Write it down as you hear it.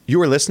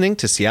You are listening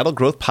to Seattle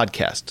Growth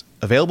Podcast,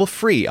 available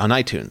free on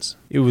iTunes.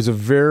 It was a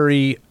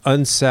very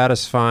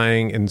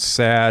unsatisfying and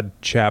sad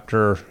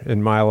chapter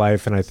in my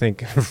life, and I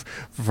think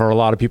for a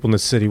lot of people in the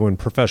city when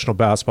professional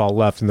basketball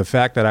left. And the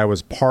fact that I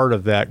was part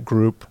of that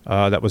group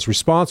that was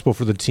responsible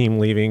for the team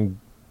leaving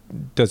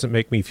doesn't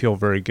make me feel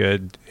very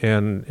good.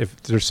 And if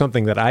there's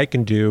something that I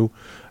can do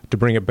to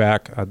bring it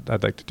back,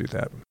 I'd like to do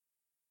that.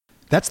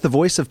 That's the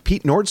voice of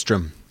Pete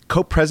Nordstrom,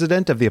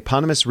 co-president of the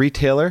eponymous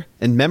retailer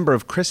and member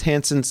of Chris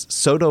Hansen's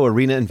SoDo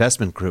Arena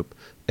Investment Group,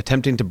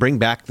 attempting to bring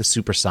back the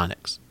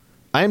Supersonics.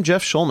 I am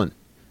Jeff Schulman,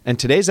 and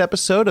today's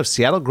episode of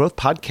Seattle Growth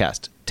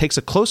Podcast takes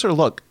a closer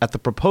look at the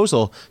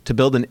proposal to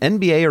build an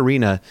NBA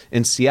arena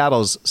in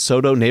Seattle's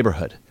SoDo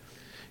neighborhood.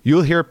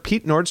 You'll hear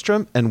Pete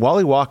Nordstrom and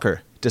Wally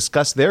Walker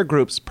discuss their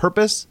group's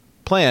purpose,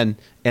 plan,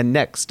 and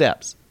next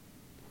steps.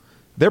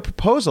 Their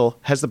proposal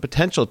has the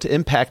potential to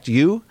impact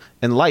you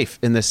and life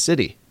in this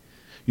city.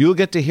 You'll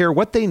get to hear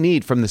what they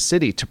need from the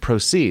city to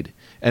proceed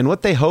and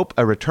what they hope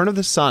a return of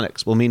the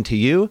Sonics will mean to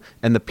you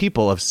and the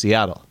people of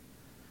Seattle.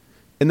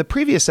 In the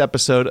previous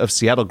episode of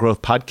Seattle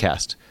Growth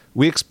Podcast,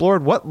 we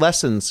explored what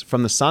lessons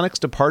from the Sonics'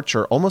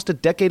 departure almost a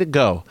decade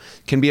ago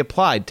can be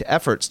applied to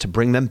efforts to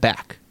bring them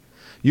back.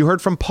 You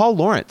heard from Paul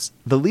Lawrence,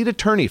 the lead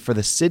attorney for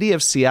the city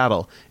of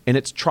Seattle, in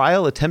its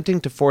trial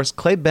attempting to force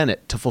Clay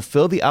Bennett to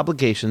fulfill the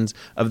obligations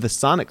of the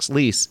Sonics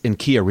lease in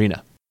Key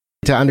Arena.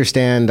 To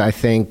understand, I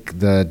think,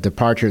 the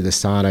departure of the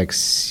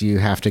Sonics, you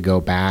have to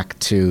go back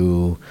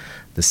to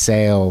the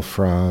sale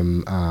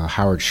from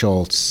Howard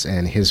Schultz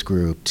and his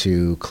group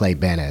to Clay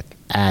Bennett.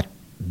 At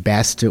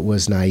best, it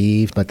was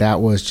naive, but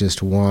that was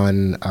just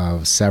one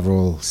of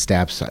several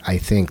steps. I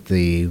think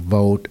the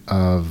vote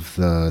of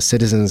the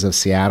citizens of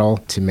Seattle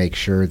to make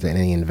sure that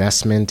any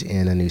investment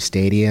in a new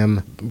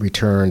stadium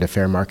returned a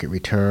fair market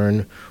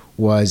return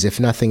was, if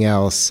nothing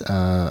else,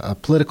 a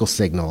political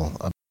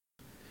signal.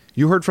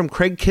 You heard from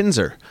Craig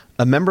Kinzer,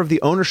 a member of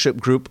the ownership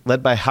group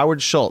led by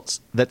Howard Schultz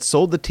that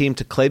sold the team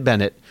to Clay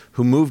Bennett,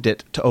 who moved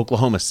it to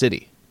Oklahoma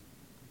City.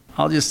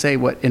 I'll just say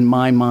what, in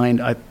my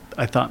mind,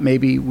 I thought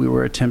maybe we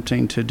were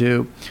attempting to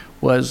do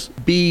was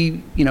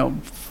be,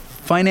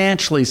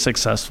 financially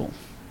successful,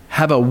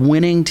 have a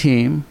winning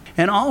team,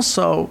 and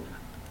also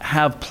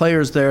have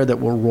players there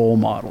that were role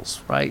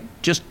models, right?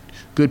 Just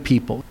good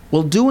people.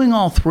 Well, doing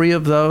all three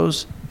of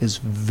those is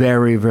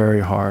very,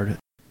 very hard.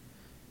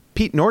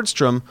 Pete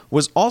Nordstrom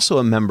was also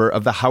a member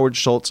of the Howard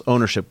Schultz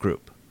ownership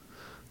group.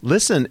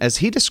 Listen as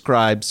he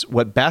describes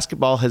what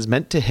basketball has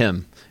meant to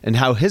him and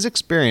how his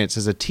experience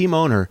as a team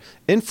owner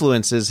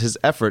influences his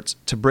efforts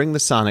to bring the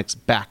Sonics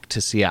back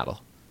to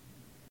Seattle.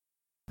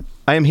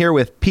 I am here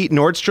with Pete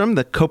Nordstrom,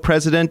 the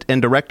co-president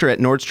and director at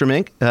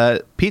Nordstrom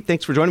Inc. Pete,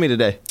 thanks for joining me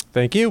today.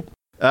 Thank you.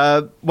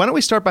 Why don't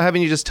we start by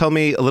having you just tell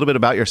me a little bit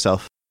about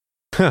yourself?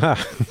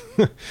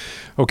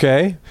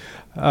 Okay.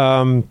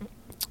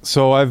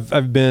 So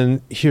I've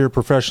been here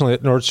professionally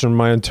at Nordstrom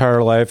my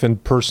entire life,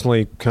 and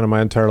personally kind of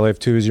my entire life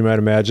too, as you might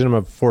imagine. I'm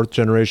a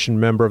fourth-generation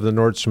member of the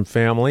Nordstrom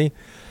family.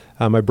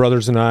 My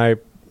brothers and I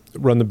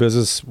run the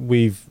business.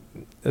 We've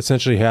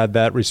essentially had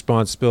that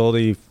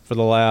responsibility for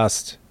the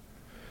last,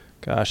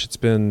 it's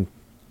been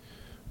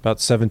about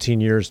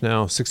 17 years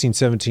now, 16,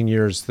 17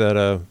 years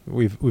that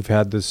we've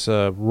had this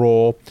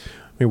role.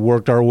 We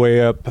worked our way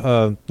up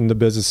in the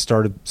business,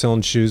 started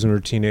selling shoes when we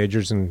were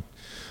teenagers, and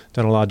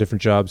done a lot of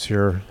different jobs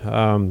here.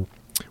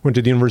 Went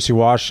to the University of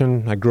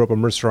Washington. I grew up on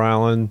Mercer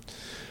Island.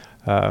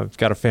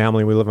 Got a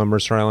family. We live on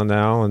Mercer Island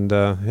now,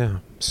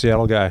 and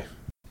Seattle guy.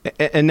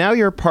 And now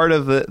you're part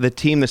of the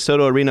team, the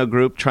SoDo Arena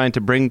Group, trying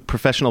to bring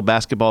professional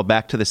basketball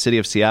back to the city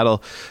of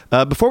Seattle.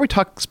 Before we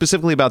talk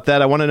specifically about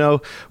that, I want to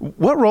know,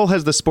 what role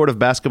has the sport of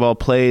basketball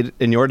played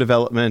in your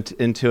development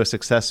into a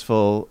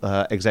successful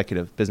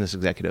business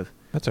executive?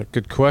 That's a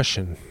good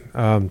question.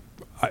 I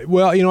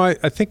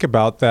think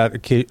about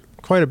that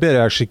quite a bit,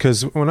 actually,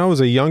 because when I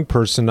was a young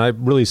person, I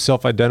really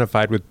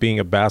self-identified with being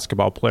a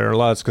basketball player. A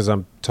lot it's because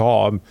I'm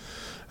tall. I'm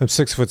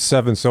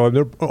 6'7", so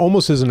there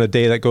almost isn't a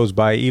day that goes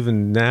by,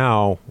 even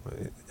now,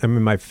 I'm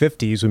in my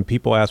 50s, when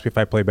people ask me if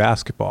I play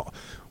basketball,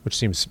 which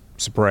seems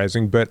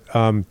surprising. But,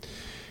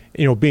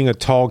 being a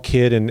tall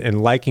kid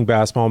and liking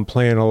basketball and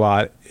playing a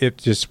lot, it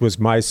just was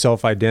my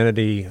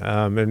self-identity.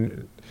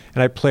 And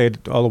I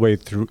played all the way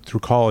through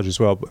college as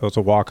well. I was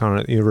a walk-on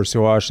at the University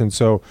of Washington.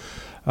 So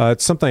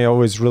it's something I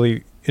always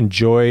really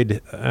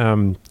enjoyed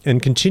and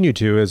continue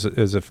to as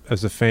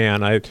a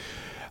fan.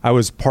 I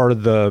was part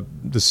of the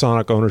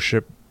Sonic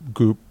ownership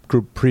group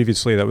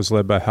previously that was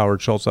led by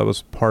Howard Schultz. I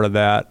was part of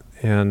that,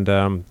 and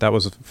that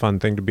was a fun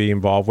thing to be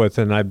involved with.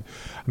 And I'm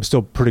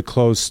still pretty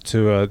close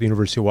to the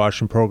University of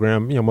Washington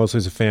program, mostly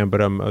as a fan, but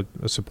I'm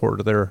a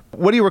supporter there.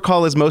 What do you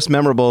recall as most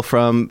memorable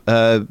from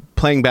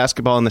playing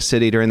basketball in the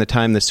city during the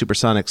time the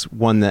Supersonics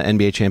won the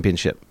NBA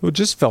championship? It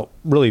just felt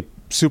really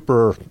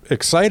super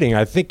exciting.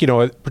 I think,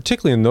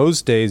 particularly in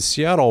those days,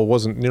 Seattle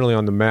wasn't nearly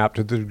on the map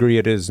to the degree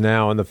it is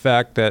now. And the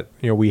fact that,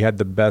 we had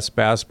the best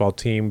basketball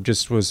team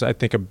just was, I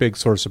think, a big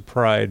source of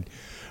pride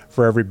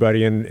for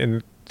everybody.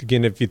 And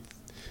again, if you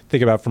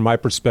think about from my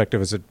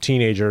perspective as a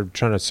teenager,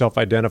 trying to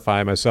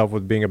self-identify myself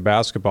with being a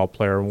basketball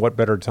player, and what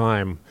better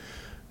time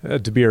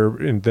to be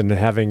than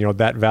having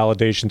that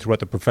validation through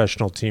what the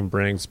professional team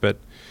brings. But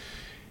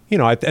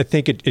I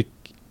think it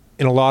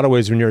in a lot of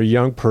ways, when you're a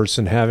young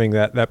person, having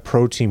that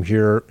pro team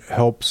here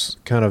helps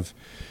kind of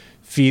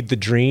feed the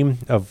dream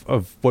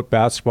of what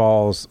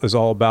basketball is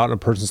all about in a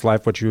person's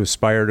life, what you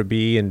aspire to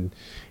be. And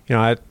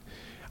I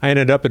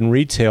ended up in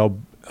retail,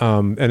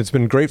 and it's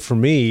been great for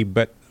me,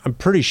 but I'm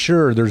pretty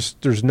sure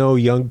there's no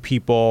young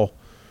people,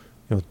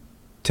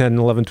 10,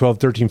 11, 12,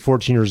 13,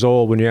 14 years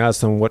old, when you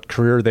ask them what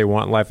career they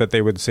want in life, that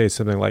they would say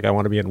something like, I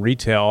want to be in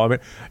retail. I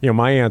mean,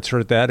 my answer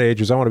at that age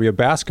was, I want to be a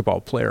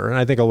basketball player. And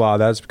I think a lot of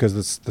that's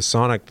because the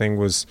Sonic thing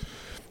was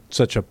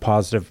such a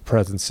positive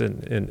presence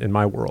in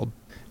my world.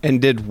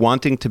 And did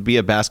wanting to be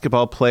a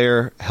basketball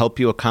player help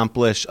you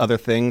accomplish other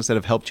things that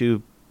have helped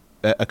you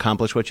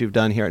accomplish what you've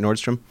done here at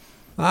Nordstrom?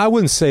 I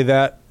wouldn't say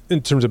that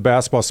in terms of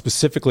basketball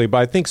specifically, but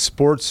I think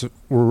sports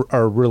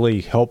are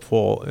really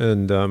helpful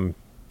in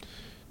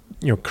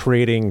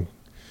creating,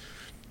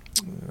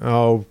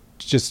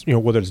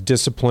 whether it's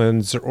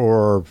disciplines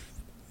or,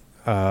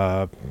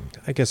 I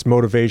guess,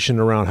 motivation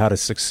around how to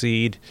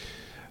succeed.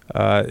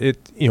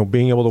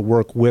 Being able to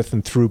work with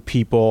and through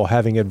people,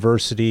 having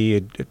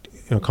adversity,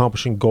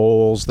 accomplishing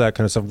goals, that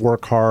kind of stuff,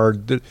 work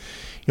hard.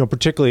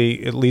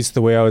 Particularly, at least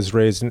the way I was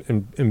raised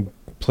and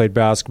played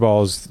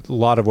basketball, is a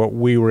lot of what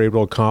we were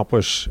able to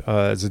accomplish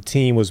as a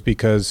team was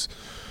because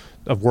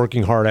of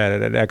working hard at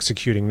it and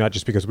executing, not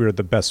just because we were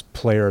the best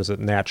players that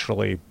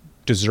naturally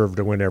deserved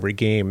to win every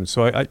game.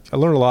 So I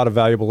learned a lot of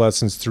valuable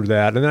lessons through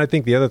that. And then I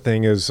think the other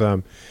thing is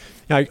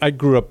I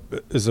grew up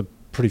as a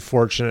pretty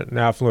fortunate and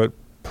affluent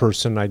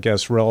person, I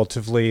guess,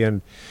 relatively.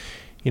 And,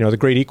 the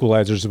great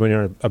equalizer is when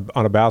you're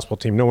on a basketball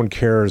team, no one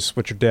cares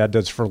what your dad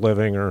does for a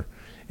living or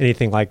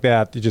anything like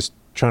that. You're just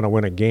trying to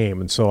win a game.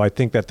 And so I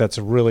think that's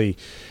a really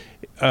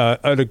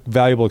a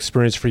valuable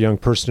experience for a young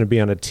person to be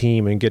on a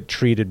team and get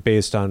treated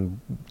based on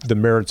the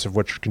merits of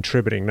what you're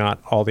contributing, not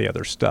all the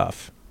other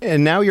stuff.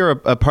 And now you're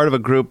a part of a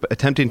group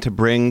attempting to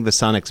bring the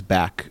Sonics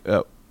back.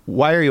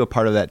 Why are you a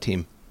part of that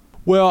team?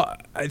 Well,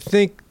 I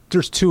think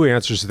there's two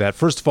answers to that.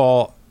 First of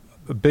all,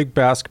 a big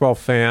basketball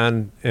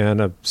fan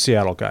and a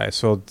Seattle guy,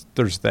 so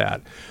there's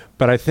that.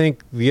 But I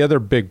think the other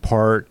big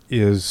part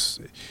is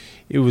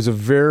it was a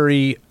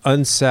very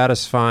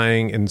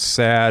unsatisfying and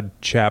sad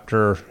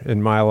chapter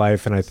in my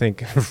life, and I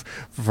think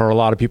for a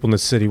lot of people in the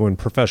city, when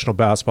professional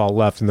basketball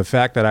left. And the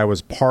fact that I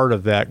was part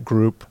of that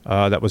group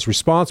that was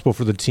responsible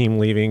for the team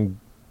leaving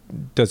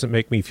doesn't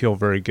make me feel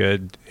very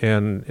good.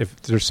 And if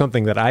there's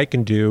something that I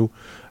can do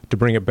to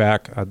bring it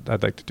back,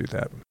 I'd like to do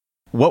that.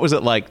 What was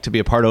it like to be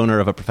a part owner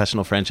of a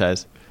professional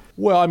franchise?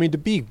 Well, I mean, to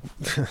be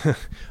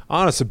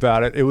honest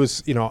about it, it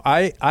was,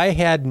 I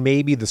had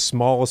maybe the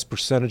smallest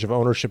percentage of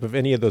ownership of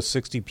any of those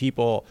 60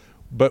 people,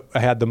 but I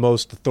had the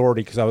most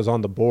authority because I was on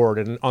the board.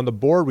 And on the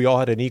board, we all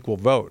had an equal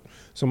vote.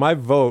 So my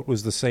vote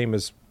was the same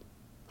as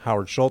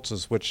Howard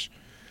Schultz's, which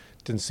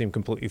didn't seem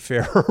completely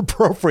fair or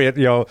appropriate,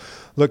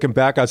 looking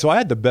back on. So I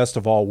had the best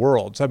of all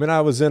worlds. I mean, I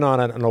was in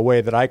on it in a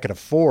way that I could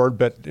afford,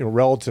 but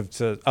relative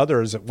to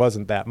others, it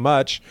wasn't that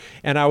much.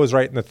 And I was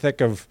right in the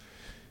thick of,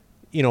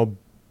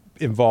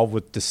 involved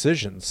with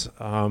decisions.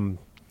 So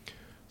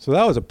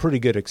that was a pretty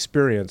good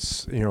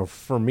experience,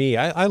 for me.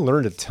 I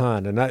learned a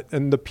ton,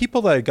 and the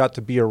people that I got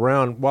to be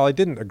around, while I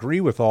didn't agree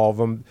with all of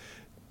them,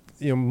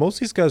 most of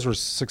these guys were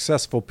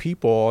successful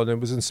people, and it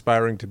was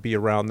inspiring to be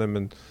around them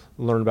and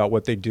learn about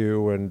what they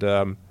do. And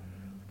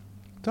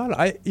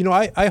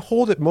I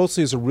hold it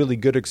mostly as a really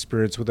good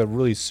experience with a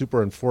really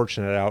super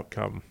unfortunate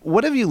outcome.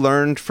 What have you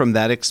learned from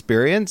that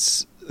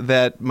experience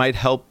that might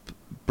help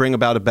bring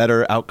about a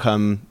better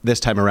outcome this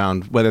time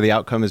around, whether the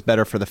outcome is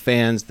better for the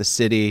fans, the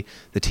city,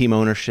 the team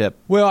ownership?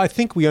 Well, I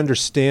think we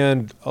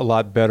understand a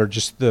lot better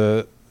just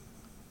the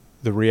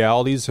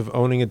realities of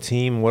owning a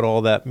team, what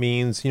all that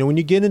means. When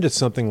you get into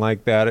something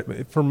like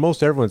that, for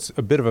most everyone, it's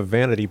a bit of a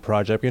vanity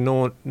project.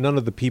 None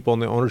of the people in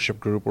the ownership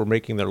group were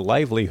making their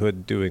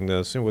livelihood doing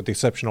this, with the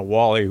exception of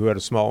Wally, who had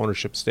a small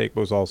ownership stake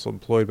but was also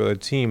employed by the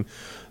team.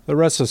 The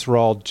rest of us were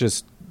all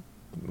just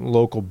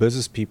local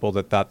business people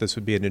that thought this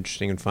would be an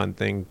interesting and fun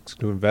thing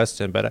to invest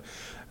in. But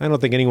I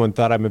don't think anyone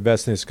thought I'm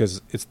investing in this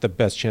because it's the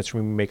best chance for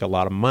me to make a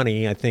lot of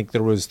money. I think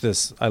there was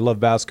this, I love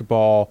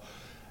basketball.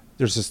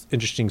 There's this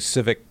interesting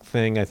civic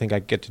thing I think I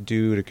get to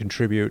do to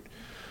contribute.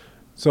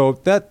 So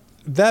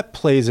that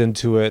plays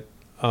into it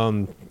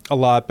a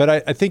lot. But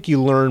I think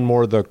you learn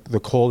more the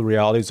cold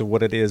realities of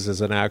what it is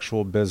as an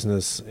actual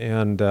business.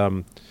 And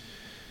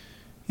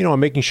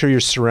making sure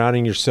you're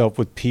surrounding yourself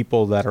with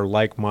people that are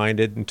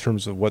like-minded in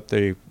terms of what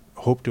they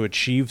hope to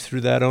achieve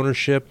through that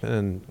ownership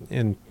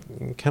and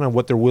kind of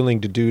what they're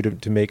willing to do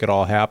to make it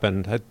all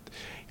happen.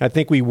 I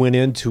think we went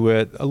into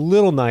it a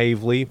little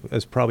naively,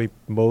 as probably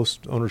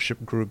most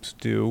ownership groups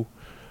do.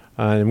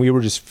 And we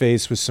were just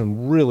faced with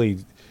some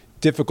really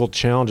difficult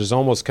challenges,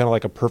 almost kind of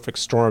like a perfect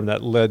storm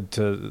that led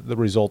to the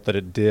result that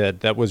it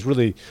did. That was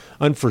really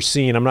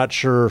unforeseen. I'm not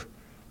sure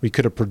we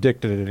could have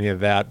predicted any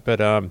of that,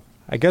 but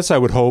I guess I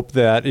would hope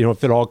that,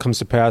 if it all comes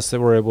to pass that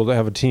we're able to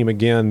have a team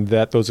again,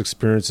 that those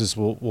experiences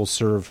will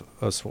serve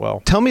us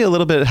well. Tell me a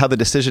little bit how the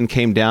decision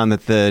came down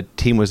that the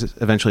team was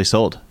eventually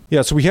sold.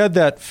 Yeah, so we had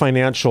that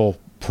financial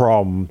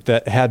problem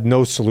that had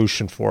no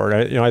solution for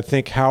it. I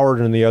think Howard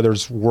and the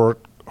others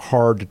worked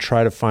hard to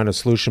try to find a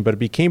solution, but it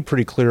became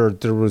pretty clear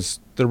there was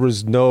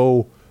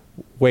no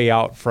way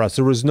out for us.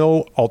 There was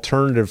no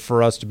alternative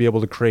for us to be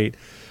able to create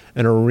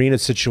an arena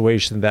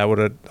situation that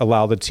would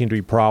allow the team to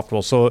be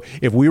profitable. So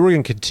if we were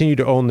going to continue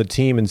to own the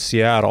team in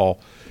Seattle,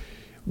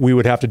 we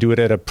would have to do it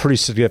at a pretty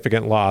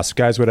significant loss.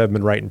 Guys would have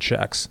been writing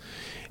checks.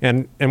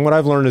 And what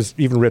I've learned is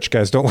even rich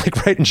guys don't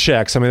like writing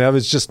checks. I mean, that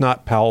was just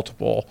not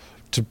palatable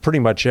to pretty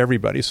much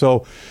everybody.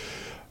 So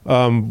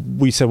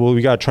we said, well,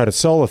 we got to try to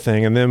sell the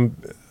thing. And then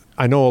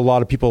I know a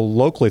lot of people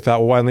locally thought,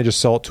 well, why don't they just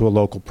sell it to a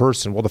local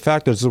person? Well, the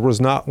fact is there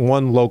was not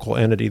one local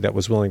entity that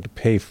was willing to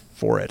pay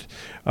for it.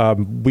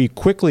 We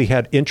quickly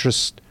had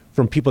interest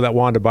from people that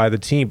wanted to buy the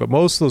team, but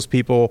most of those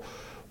people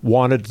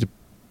wanted to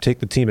take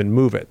the team and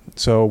move it.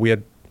 So we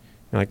had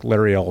like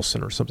Larry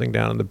Ellison or something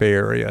down in the Bay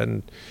Area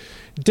and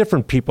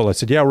different people that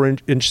said, yeah, we're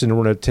interested and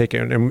we're going to take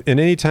it. And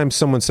anytime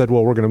someone said,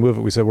 well, we're going to move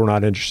it, we said, we're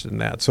not interested in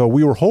that. So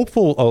we were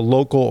hopeful a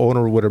local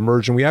owner would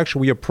emerge. And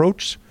we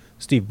approached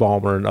Steve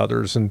Ballmer and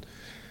others. And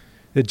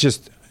it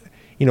just,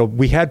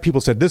 we had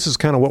people said, this is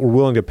kind of what we're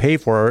willing to pay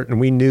for it. And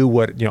we knew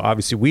what,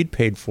 obviously we'd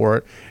paid for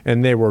it.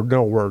 And they were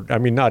nowhere,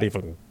 not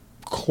even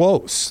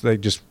close.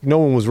 No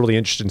one was really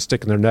interested in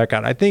sticking their neck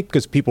out. I think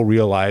because people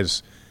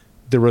realized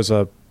there was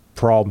a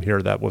problem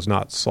here that was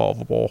not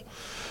solvable.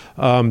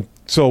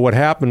 So what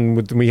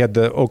happened, we had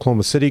the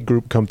Oklahoma City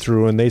group come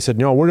through and they said,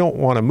 no, we don't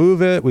want to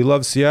move it. We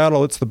love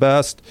Seattle. It's the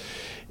best.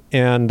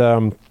 And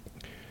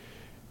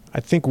I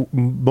think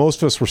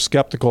most of us were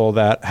skeptical of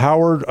that.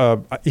 Howard,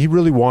 he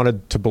really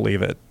wanted to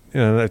believe it.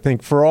 And I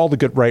think for all the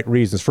good right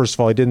reasons. First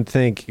of all, he didn't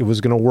think it was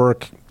going to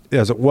work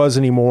as it was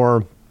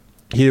anymore.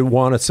 He didn't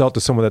want to sell it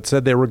to someone that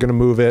said they were going to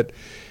move it.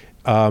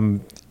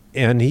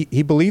 And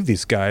he believed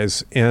these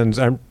guys.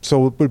 And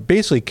so it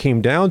basically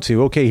came down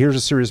to, okay, here's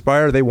a serious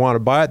buyer. They want to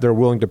buy it. They're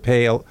willing to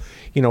pay,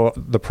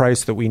 the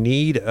price that we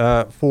need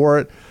for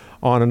it,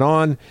 on and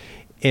on.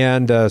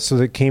 And so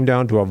it came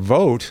down to a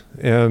vote.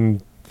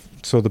 And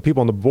so the people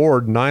on the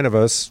board, 9 of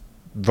us,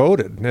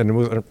 voted. And it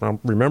was, I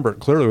remember it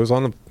clearly. It was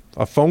on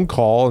a phone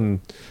call.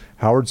 And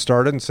Howard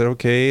started and said,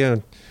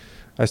 okay,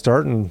 I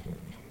start and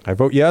I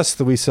vote yes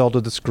that we sell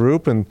to this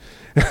group. And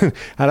and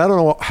I don't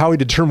know how he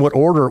determined what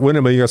order it went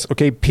in, but he goes,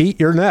 okay, Pete,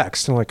 you're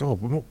next. I'm like,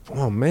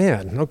 oh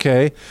man,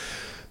 okay.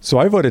 So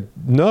I voted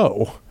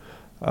no.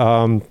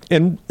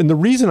 And the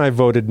reason I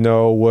voted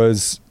no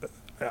was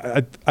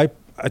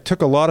I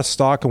took a lot of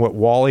stock in what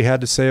Wally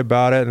had to say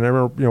about it. And I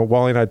remember,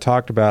 Wally and I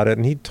talked about it,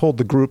 and he told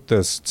the group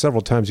this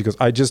several times. He goes,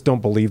 I just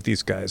don't believe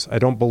these guys. I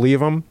don't believe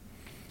them.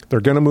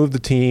 They're going to move the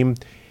team.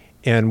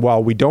 And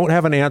while we don't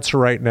have an answer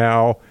right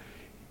now,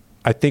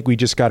 I think we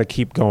just got to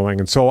keep going.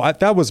 And so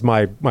that was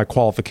my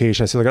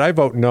qualification. I said, look, I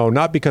vote no,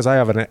 not because I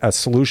have a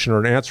solution or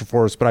an answer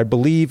for us, but I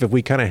believe if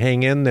we kind of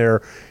hang in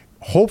there,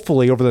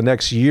 hopefully over the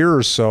next year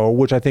or so,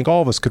 which I think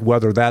all of us could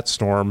weather that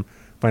storm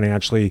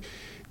financially,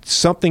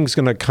 something's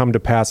going to come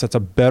to pass that's a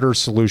better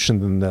solution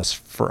than this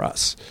for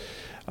us.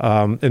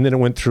 And then it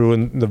went through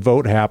and the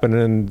vote happened,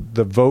 and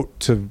the vote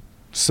to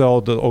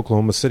sell the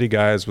Oklahoma City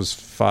guys was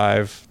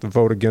 5. The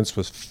vote against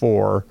was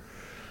 4.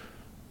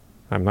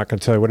 I'm not going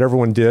to tell you what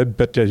everyone did,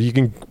 but you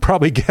can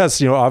probably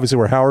guess, obviously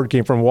where Howard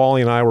came from.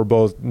 Wally and I were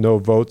both no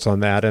votes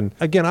on that. And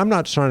again, I'm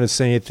not trying to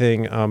say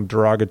anything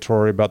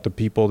derogatory about the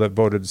people that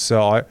voted to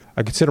sell.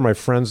 I consider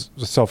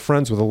myself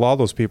friends with a lot of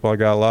those people. I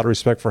got a lot of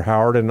respect for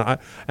Howard, and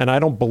I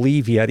don't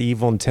believe he had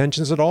evil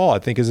intentions at all. I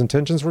think his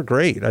intentions were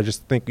great. I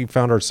just think we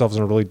found ourselves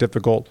in a really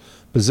difficult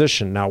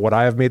position. Now, would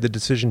I have made the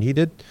decision he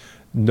did?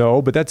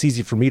 No, but that's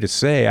easy for me to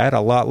say. I had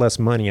a lot less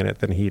money in it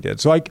than he did.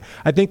 So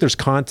I think there's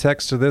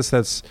context to this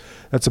that's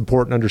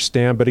important to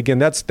understand. But again,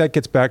 that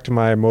gets back to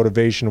my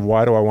motivation of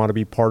why do I want to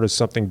be part of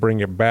something, bring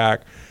it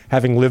back.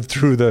 Having lived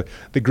through the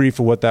grief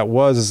of what that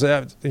was, is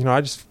that,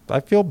 I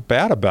feel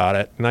bad about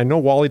it. And I know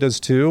Wally does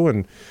too.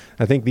 And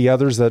I think the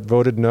others that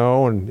voted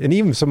no, and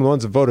even some of the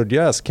ones that voted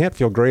yes, can't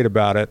feel great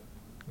about it,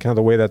 kind of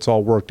the way that's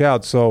all worked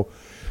out. So,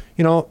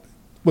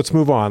 let's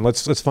move on.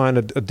 Let's find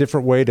a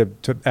different way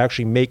to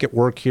actually make it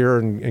work here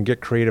and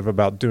get creative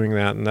about doing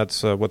that. And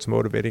that's what's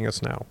motivating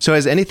us now. So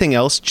has anything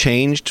else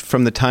changed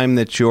from the time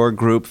that your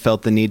group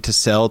felt the need to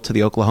sell to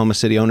the Oklahoma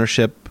City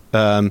ownership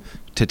to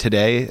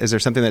today? Is there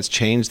something that's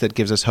changed that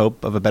gives us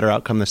hope of a better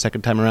outcome the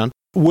second time around?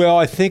 Well,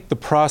 I think the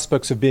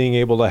prospects of being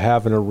able to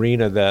have an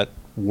arena that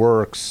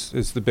works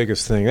is the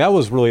biggest thing. That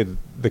was really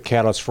the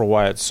catalyst for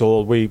why it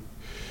sold.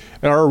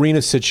 In our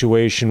arena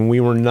situation,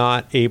 we were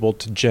not able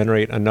to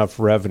generate enough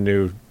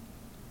revenue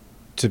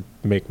to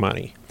make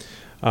money.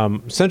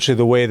 Essentially,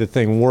 the way the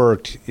thing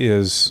worked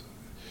is,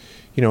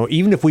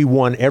 even if we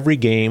won every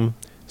game,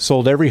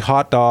 sold every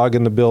hot dog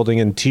in the building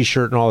and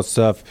T-shirt and all that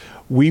stuff,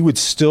 we would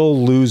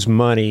still lose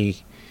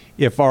money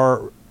if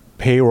our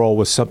payroll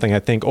was something, I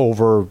think,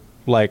 over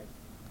like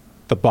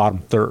the bottom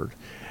third.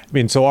 I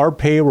mean, so our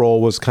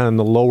payroll was kind of in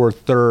the lower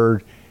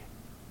third,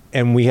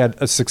 and we had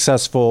a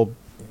successful,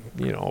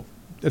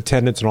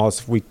 attendance and all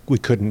this. We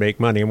couldn't make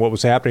money, and what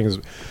was happening is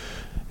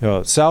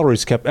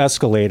salaries kept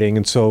escalating,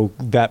 and so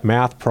that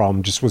math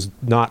problem just was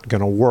not going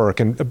to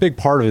work. And a big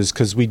part of it is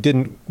because we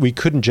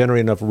couldn't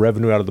generate enough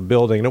revenue out of the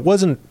building. And it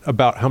wasn't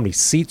about how many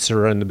seats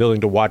are in the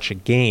building to watch a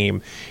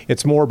game.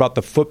 It's more about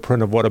the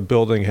footprint of what a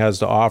building has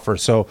to offer.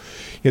 So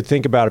you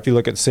think about, if you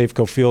look at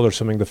Safeco Field or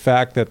something, the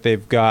fact that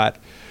they've got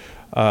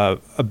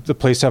the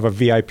place to have a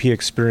VIP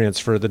experience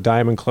for the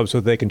Diamond Club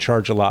so they can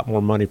charge a lot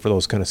more money for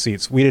those kind of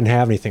seats. We didn't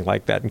have anything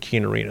like that in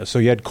Keene Arena. So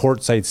you had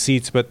courtside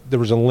seats, but there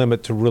was a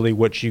limit to really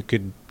what you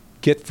could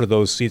get for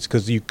those seats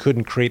because you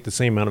couldn't create the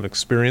same amount of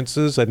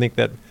experiences, I think,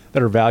 that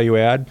are value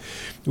add.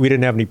 We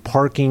didn't have any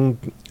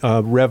parking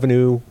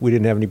revenue. We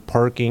didn't have any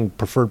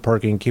preferred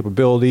parking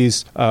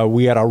capabilities.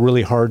 We had a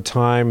really hard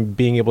time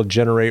being able to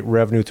generate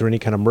revenue through any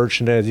kind of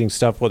merchandising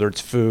stuff, whether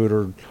it's food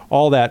or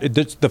all that.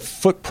 The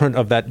footprint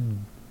of that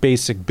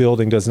basic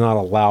building does not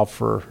allow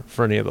for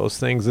any of those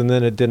things. And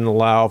then it didn't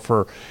allow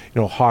for,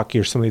 hockey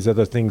or some of these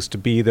other things to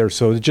be there.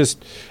 So it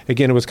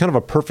was kind of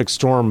a perfect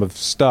storm of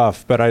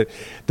stuff. But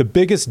the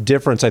biggest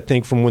difference, I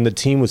think, from when the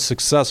team was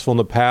successful in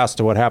the past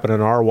to what happened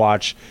in our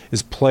watch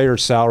is player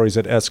salaries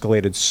that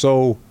escalated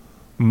so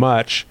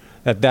much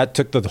that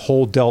took the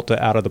whole delta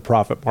out of the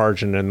profit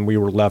margin, and we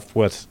were left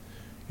with,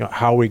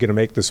 how are we going to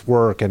make this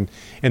work? And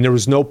there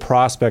was no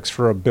prospects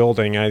for a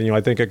building. I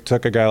think it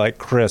took a guy like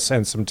Chris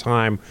and some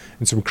time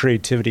and some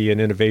creativity and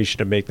innovation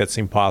to make that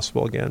seem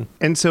possible again.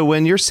 And so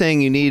when you're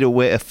saying you need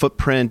a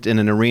footprint in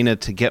an arena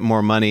to get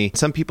more money,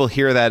 some people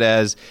hear that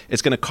as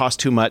it's going to cost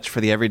too much for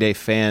the everyday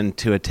fan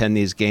to attend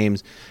these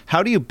games.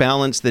 How do you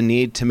balance the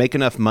need to make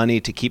enough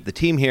money to keep the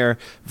team here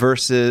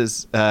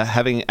versus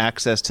having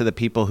access to the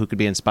people who could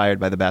be inspired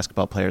by the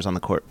basketball players on the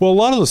court? Well, a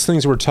lot of those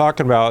things we're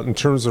talking about in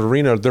terms of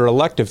arena, they're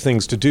elective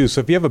things to do.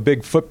 So if you have a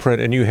big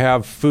footprint and you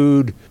have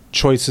food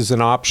choices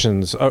and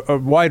options, a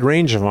wide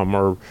range of them,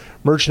 or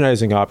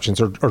merchandising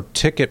options, or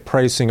ticket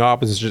pricing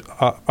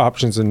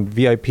options in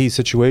VIP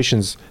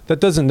situations, that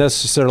doesn't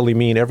necessarily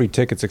mean every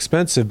ticket's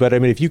expensive. But I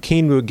mean, if you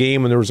came to a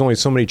game and there was only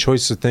so many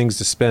choices of things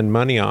to spend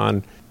money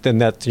on, then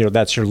that's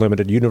your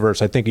limited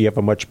universe. I think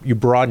you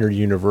broaden your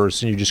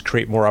universe and you just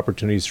create more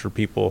opportunities for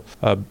people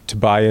to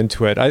buy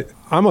into it.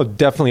 I'm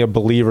definitely a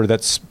believer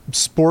that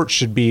sports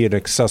should be an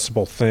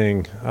accessible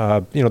thing.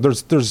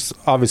 There's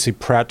obviously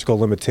practical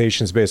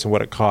limitations based on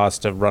what it costs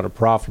to run a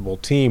profitable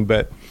team,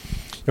 but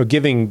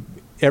giving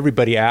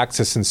everybody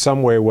access in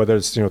some way, whether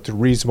it's through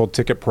reasonable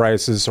ticket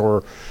prices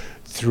or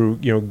through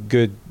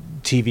good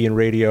TV and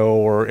radio,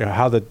 or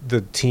how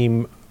the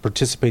team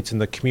participates in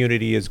the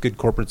community as good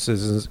corporate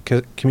citizens,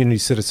 community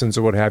citizens,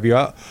 or what have you.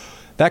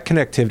 That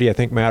connectivity, I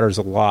think, matters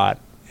a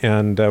lot,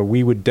 and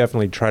we would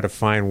definitely try to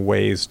find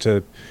ways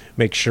to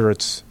make sure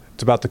it's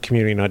about the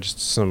community, not just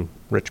some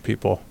rich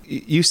people.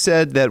 You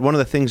said that one of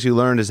the things you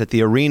learned is that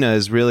the arena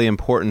is really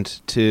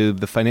important to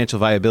the financial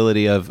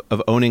viability of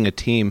owning a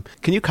team.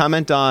 Can you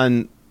comment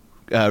on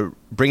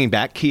bringing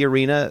back Key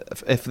Arena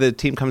if the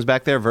team comes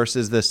back there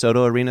versus the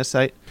SoDo Arena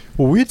site?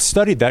 Well, we had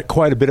studied that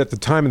quite a bit at the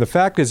time, and the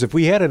fact is, if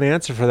we had an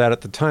answer for that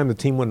at the time, the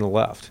team wouldn't have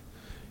left.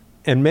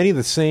 And many of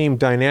the same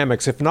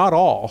dynamics, if not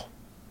all,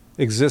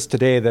 exist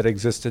today that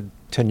existed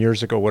 10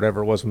 years ago,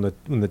 whatever it was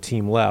when the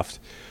team left.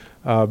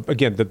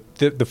 Again,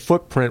 the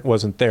footprint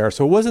wasn't there.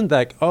 So it wasn't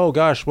like, oh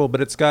gosh, well,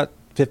 but it's got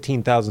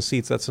 15,000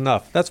 seats, that's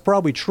enough. That's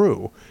probably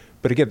true.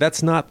 But again,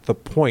 that's not the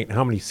point,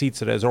 how many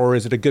seats it is, or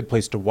is it a good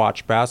place to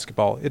watch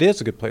basketball? It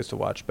is a good place to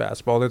watch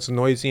basketball. It's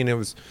noisy, and it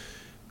was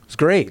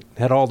great. It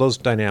had all those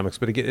dynamics,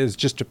 but again, it's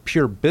just a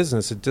pure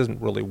business. It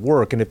doesn't really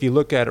work. And if you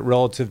look at it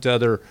relative to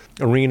other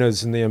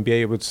arenas in the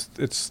NBA,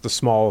 it's the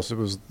smallest. It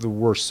was the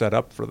worst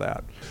setup for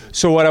that.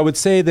 So what I would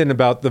say then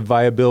about the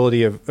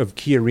viability of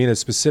Key Arena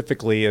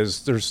specifically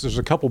is there's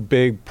a couple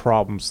big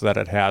problems that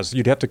it has.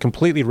 You'd have to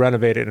completely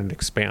renovate it and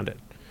expand it.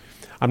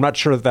 I'm not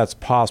sure that that's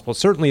possible. It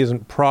certainly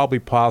isn't probably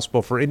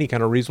possible for any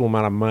kind of reasonable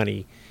amount of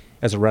money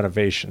as a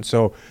renovation.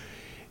 So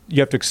you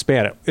have to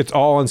expand it. It's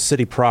all on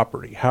city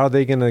property. How are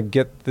they going to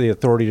get the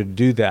authority to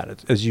do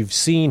that? As you've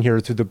seen here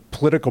through the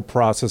political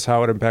process,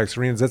 how it impacts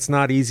arenas, that's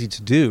not easy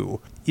to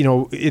do.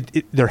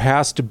 There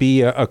has to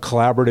be a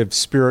collaborative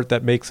spirit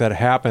that makes that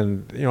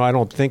happen. I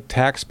don't think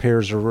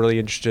taxpayers are really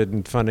interested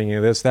in funding any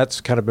of this.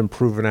 That's kind of been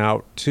proven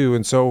out too.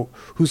 And so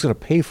who's going to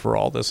pay for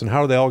all this, and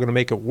how are they all going to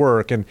make it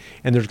work? And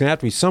there's going to have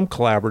to be some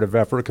collaborative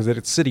effort because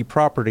it's city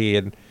property,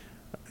 and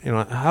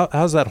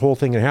how's that whole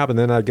thing going to happen?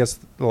 Then I guess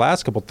the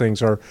last couple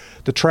things are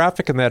the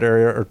traffic in that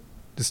area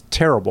is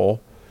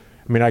terrible.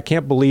 I mean, I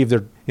can't believe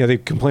they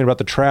complain about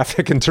the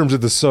traffic in terms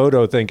of the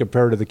SoDo thing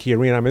compared to the Key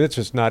Arena. I mean, it's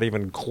just not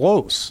even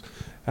close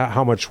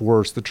how much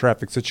worse the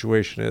traffic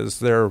situation is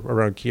there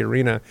around Key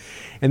Arena.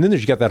 And then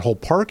you got that whole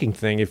parking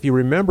thing. If you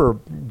remember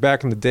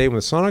back in the day when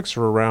the Sonics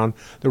were around,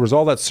 there was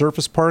all that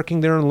surface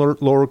parking there in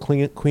Lower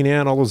Queen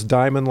Anne, all those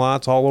diamond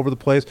lots all over the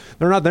place.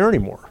 They're not there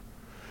anymore.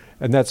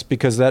 And that's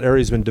because that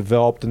area's been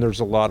developed and there's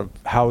a lot of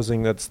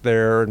housing that's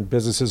there and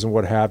businesses and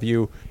what have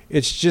you.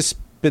 It's just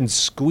been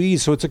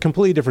squeezed, so it's a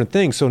completely different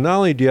thing. So not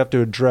only do you have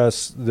to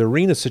address the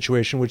arena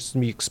situation, which is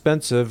going to be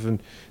expensive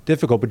and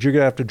difficult, but you're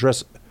going to have to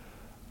address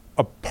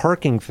a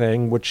parking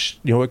thing, which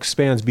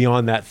expands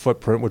beyond that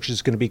footprint, which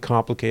is going to be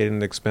complicated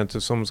and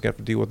expensive. Someone's going to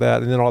have to deal with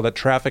that, and then all that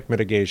traffic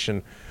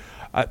mitigation.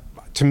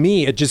 To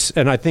me,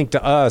 and I think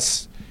to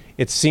us,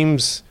 it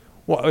seems,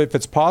 well, if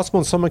it's possible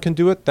and someone can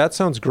do it, that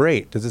sounds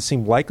great. Does it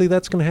seem likely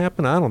that's going to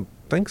happen? I don't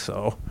think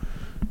so.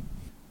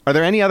 Are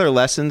there any other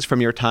lessons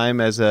from your time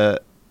as a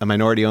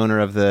minority owner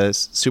of the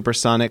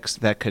Supersonics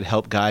that could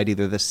help guide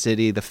either the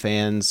city, the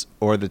fans,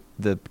 or the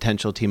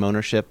potential team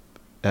ownership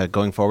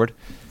going forward?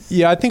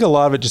 Yeah, I think a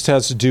lot of it just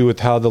has to do with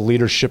how the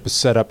leadership is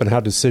set up and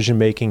how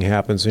decision-making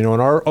happens. In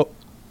our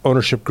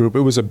ownership group,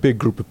 it was a big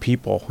group of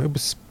people.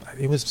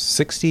 It was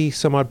 60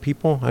 some odd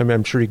people.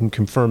 I'm sure you can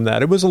confirm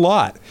that. It was a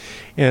lot.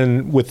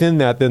 And within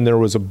that, then there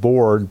was a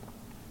board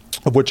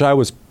of which I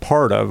was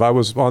part of. I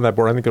was on that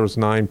board. I think there was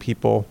 9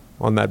 people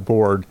on that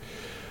board,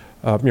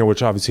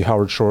 which obviously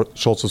Howard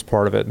Schultz was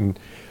part of it. And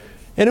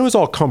it was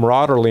all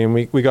camaraderie, and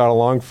we got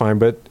along fine.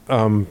 But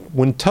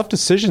when tough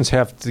decisions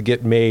have to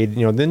get made,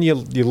 then you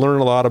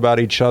learn a lot about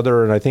each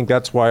other, and I think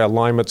that's why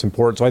alignment's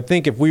important. So I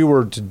think if we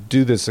were to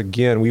do this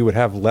again, we would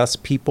have less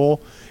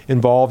people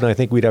involved, and I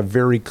think we'd have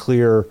very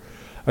clear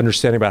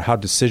understanding about how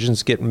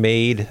decisions get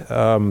made.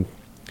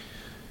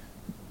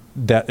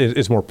 That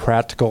is more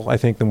practical, I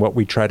think, than what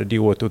we try to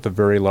deal with a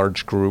very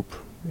large group.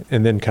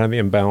 And then kind of the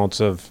imbalance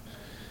of,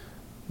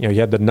 you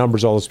had the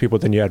numbers, all those people,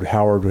 then you had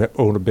Howard who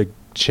owned a big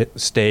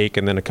stake,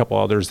 and then a couple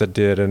others that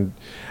did. And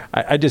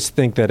I just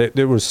think that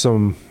there was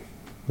some,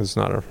 it's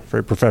not a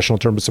very professional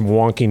term, but some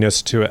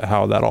wonkiness to it,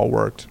 how that all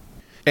worked.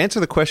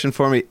 Answer the question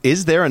for me.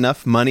 Is there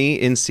enough money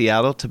in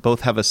Seattle to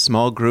both have a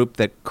small group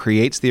that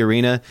creates the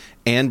arena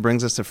and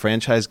brings us a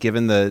franchise,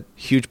 given the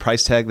huge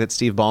price tag that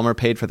Steve Ballmer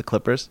paid for the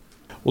Clippers?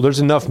 Well,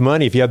 there's enough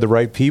money if you have the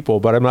right people,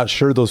 but I'm not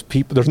sure those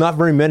people, there's not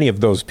very many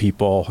of those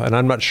people, and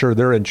I'm not sure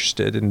they're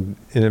interested in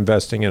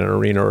investing in an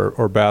arena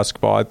or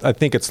basketball. I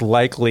think it's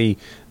likely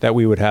that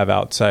we would have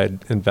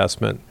outside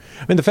investment.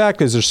 I mean, the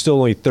fact is there's still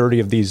only 30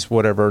 of these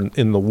whatever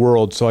in the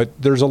world, so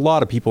there's a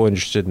lot of people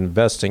interested in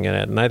investing in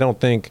it, and I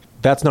don't think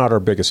that's not our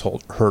biggest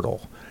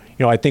hurdle.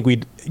 I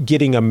think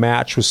getting a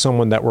match with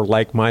someone that we're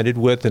like-minded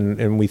with,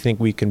 and we think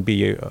we can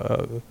be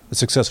a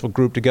successful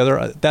group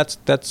together, that's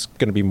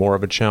going to be more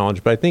of a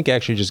challenge. But I think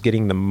actually just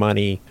getting the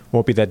money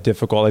won't be that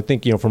difficult. I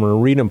think, from an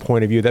arena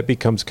point of view, that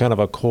becomes kind of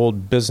a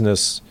cold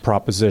business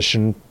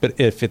proposition. But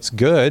if it's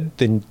good,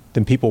 then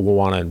people will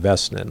want to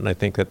invest in it. And I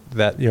think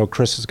that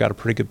Chris has got a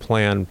pretty good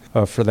plan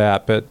for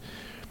that. But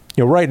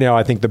right now,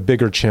 I think the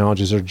bigger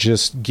challenges are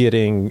just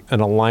getting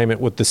an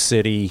alignment with the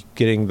city,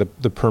 getting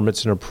the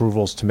permits and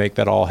approvals to make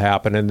that all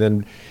happen. And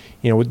then,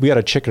 we got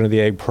a chicken or the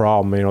egg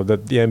problem. The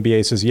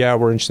NBA says, yeah,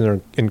 we're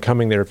interested in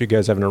coming there if you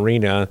guys have an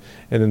arena.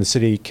 And then the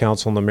city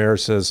council and the mayor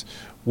says,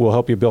 we'll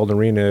help you build an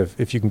arena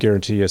if you can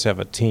guarantee us have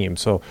a team.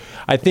 So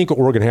I think what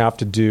we're going to have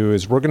to do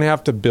is we're going to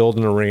have to build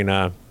an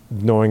arena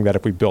knowing that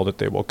if we build it,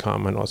 they will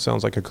come. I know it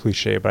sounds like a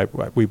cliche,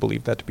 but we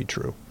believe that to be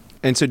true.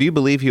 And so do you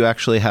believe you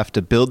actually have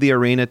to build the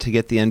arena to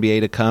get the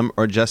NBA to come,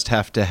 or just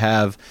have to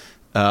have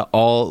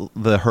all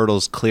the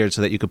hurdles cleared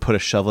so that you could put a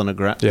shovel in the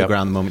ground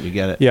the moment you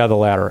get it? Yeah, the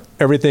latter.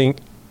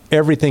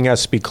 Everything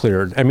has to be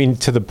cleared. I mean,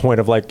 to the point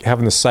of like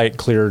having the site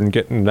cleared and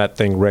getting that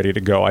thing ready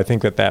to go. I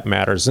think that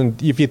matters. And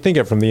if you think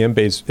it from the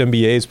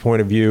NBA's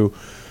point of view,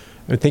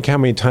 I think how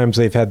many times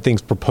they've had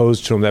things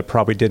proposed to them that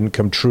probably didn't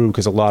come true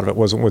because a lot of it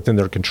wasn't within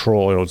their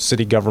control.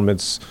 City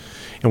governments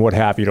and what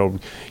have you.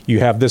 You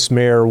have this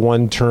mayor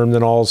one term,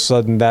 then all of a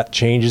sudden that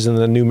changes, and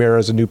the new mayor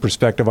has a new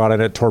perspective on it,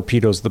 and it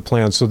torpedoes the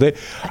plan. So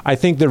I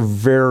think they're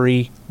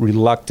very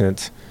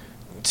reluctant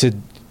to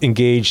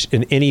engage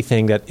in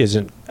anything that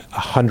isn't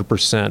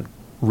 100%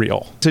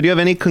 real. So do you have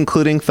any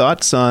concluding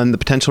thoughts on the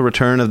potential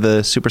return of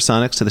the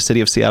Supersonics to the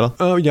city of Seattle?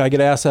 Oh, yeah, I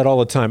get asked that all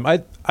the time.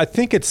 I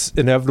think it's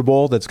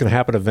inevitable that's going to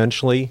happen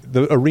eventually.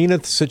 The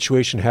arena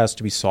situation has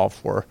to be solved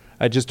for.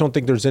 I just don't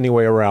think there's any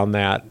way around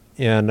that.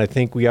 And I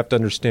think we have to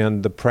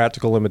understand the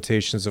practical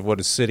limitations of what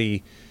a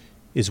city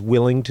is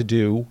willing to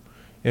do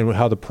and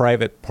how the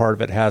private part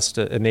of it has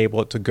to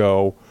enable it to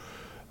go.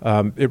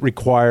 It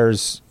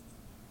requires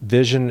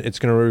vision. It's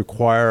going to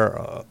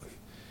require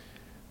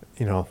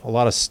a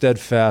lot of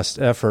steadfast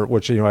effort,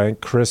 which I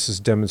think Chris has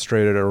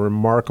demonstrated a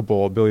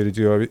remarkable ability to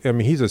do. I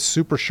mean, he's a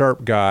super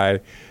sharp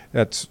guy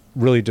that's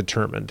really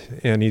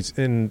determined, and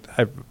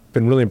I've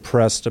been really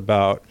impressed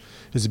about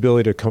his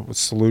ability to come up with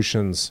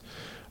solutions.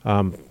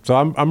 So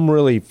I'm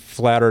really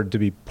flattered to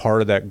be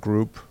part of that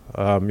group.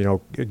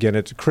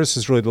 Again, Chris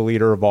is really the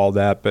leader of all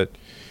that, but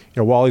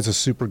Wally's a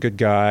super good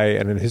guy,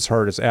 and his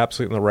heart is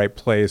absolutely in the right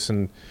place,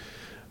 and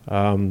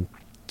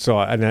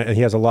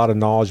he has a lot of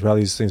knowledge about how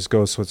these things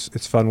go. So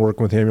it's fun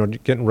working with him.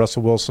 Getting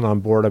Russell Wilson on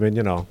board. I mean,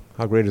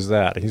 how great is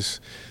that?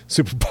 He's a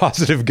super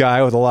positive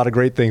guy with a lot of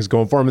great things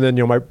going for him. And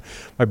then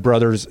my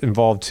brother's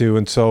involved too.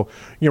 And so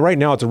right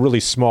now it's a really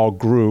small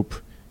group,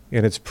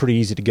 and it's pretty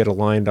easy to get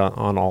aligned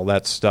on all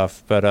that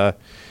stuff. But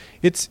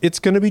it's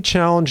going to be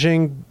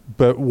challenging.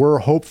 but we're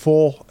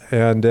hopeful.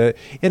 And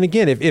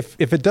again,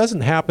 if it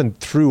doesn't happen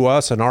through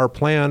us and our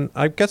plan,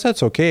 I guess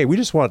that's okay. We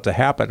just want it to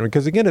happen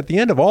because, again, at the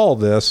end of all of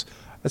this,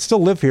 I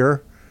still live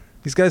here.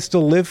 These guys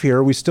still live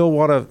here. We still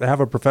want to have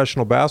a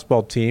professional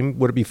basketball team.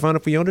 Would it be fun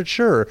if we owned it?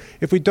 Sure.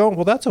 If we don't,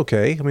 well, that's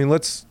okay. I mean,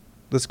 let's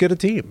get a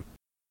team.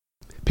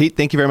 Pete,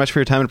 thank you very much for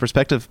your time and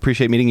perspective.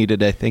 Appreciate meeting you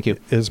today. Thank you.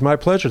 It's my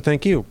pleasure.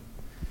 Thank you.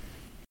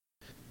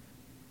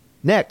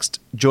 Next,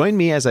 join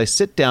me as I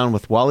sit down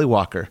with Wally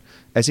Walker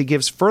as he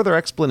gives further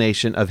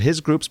explanation of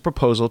his group's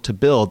proposal to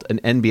build an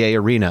NBA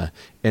arena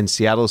in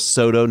Seattle's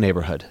SoDo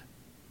neighborhood.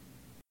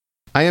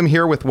 I am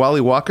here with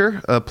Wally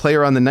Walker, a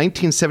player on the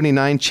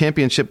 1979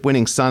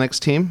 championship-winning Sonics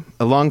team,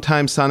 a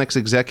longtime Sonics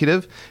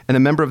executive, and a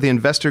member of the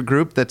investor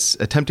group that's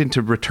attempting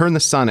to return the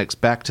Sonics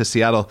back to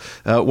Seattle.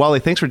 Wally,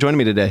 thanks for joining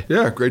me today.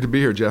 Yeah, great to be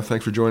here, Jeff.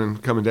 Thanks for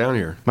coming down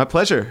here. My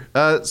pleasure.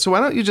 So why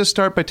don't you just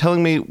start by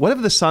telling me, what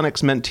have the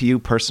Sonics meant to you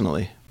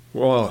personally?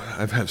 Well,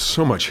 I've had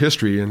so much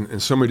history in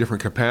so many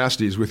different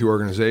capacities with the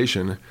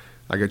organization.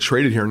 I got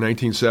traded here in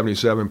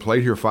 1977,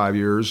 played here 5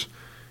 years,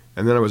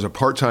 and then I was a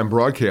part-time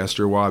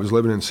broadcaster while I was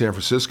living in San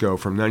Francisco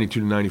from 92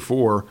 to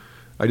 94.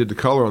 I did the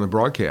color on the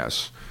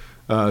broadcasts.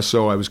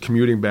 So I was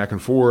commuting back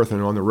and forth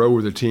and on the road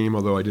with the team,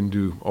 although I didn't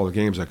do all the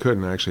games I could,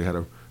 and I actually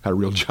had a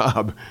real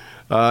job.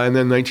 And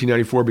then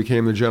 1994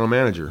 became the general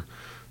manager.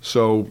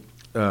 So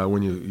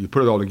when you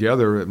put it all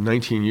together,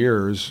 19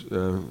 years,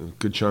 a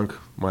good chunk of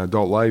my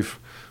adult life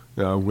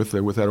with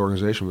that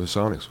organization, with the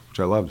Sonics, which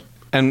I loved.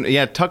 And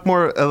yeah, talk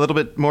a little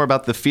bit more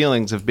about the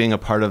feelings of being a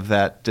part of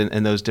that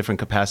and those different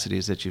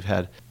capacities that you've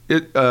had.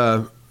 It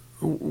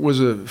was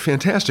a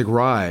fantastic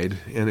ride,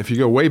 and if you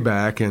go way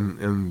back,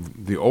 and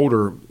the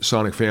older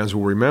Sonic fans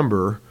will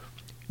remember,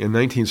 in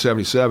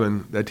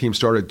 1977, that team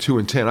started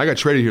 2-10. I got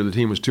traded here. The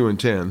team was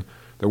 2-10,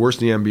 the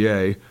worst in the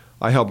NBA.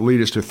 I helped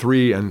lead us to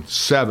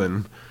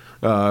 3-7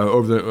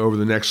 over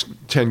the next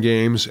 10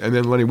 games, and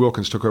then Lenny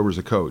Wilkins took over as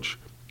a coach.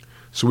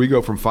 So we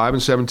go from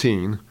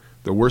 5-17,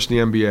 the worst in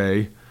the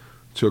NBA,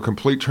 to a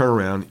complete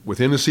turnaround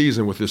within the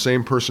season with the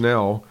same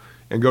personnel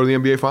and go to the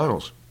NBA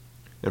Finals.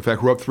 In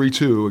fact, we're up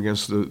 3-2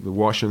 against the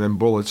Washington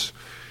Bullets.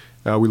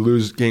 We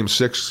lose Game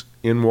 6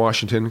 in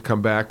Washington,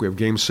 come back. We have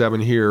Game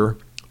 7 here.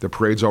 The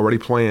parade's already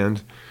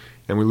planned.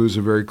 And we lose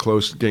a very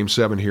close Game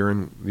 7 here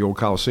in the old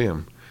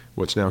Coliseum,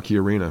 what's now Key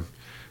Arena.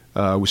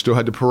 We still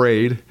had the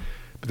parade,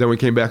 but then we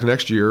came back the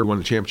next year, won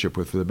the championship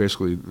with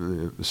basically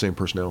the same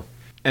personnel.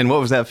 And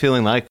what was that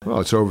feeling like? Well,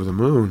 it's over the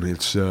moon.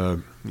 It's,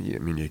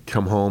 you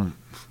come home.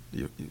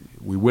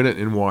 We win it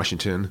in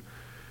Washington.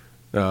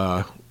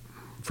 Very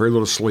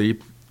little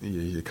sleep.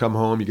 You come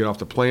home, you get off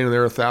the plane, and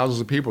there are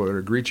thousands of people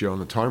that greet you on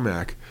the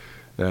tarmac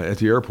at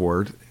the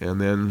airport. And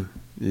then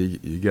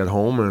you get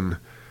home and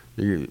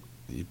you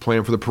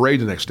plan for the parade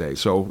the next day.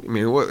 So, I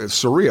mean,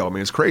 it's surreal. I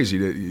mean, it's crazy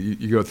that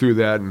you go through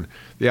that and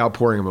the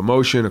outpouring of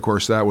emotion. Of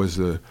course, that was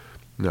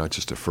not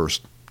just the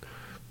first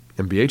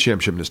NBA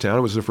championship in this town.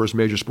 It was the first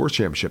major sports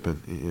championship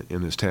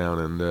in this town.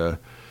 And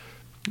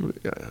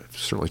I've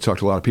certainly talked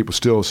to a lot of people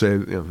still say,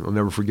 I'll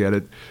never forget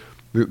it.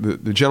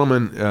 The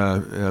gentleman,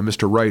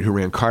 Mr. Wright, who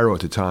ran Cairo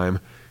at the time,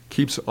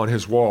 keeps on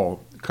his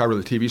wall, Cairo,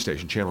 the TV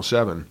station, Channel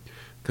 7,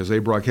 because they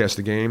broadcast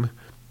the game,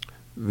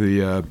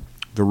 the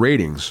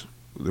ratings.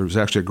 There was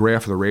actually a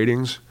graph of the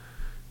ratings.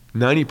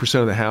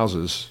 90% of the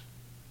houses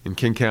in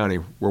King County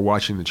were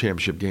watching the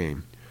championship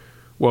game.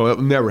 Well, it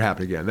will never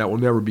happen again. That will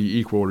never be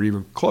equal or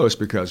even close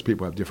because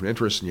people have different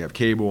interests and you have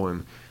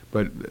cable.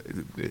 But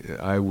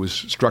I was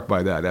struck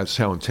by that. That's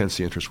how intense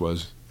the interest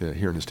was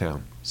here in this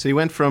town. So you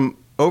went from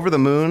over the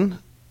moon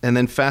and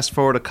then fast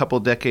forward a couple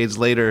decades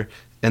later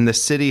and the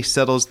city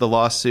settles the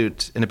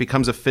lawsuit and it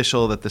becomes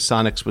official that the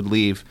Sonics would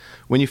leave.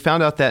 When you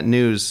found out that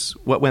news,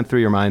 what went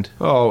through your mind?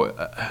 Oh,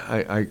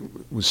 I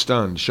was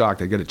stunned,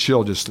 shocked. I get a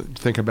chill just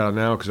thinking about it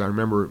now because I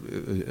remember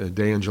a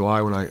day in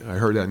July when I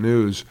heard that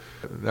news.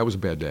 That was a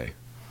bad day.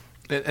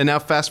 And now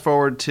fast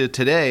forward to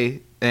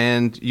today,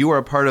 and you are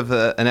a part of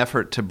an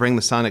effort to bring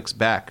the Sonics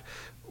back.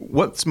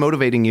 What's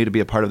motivating you to be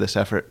a part of this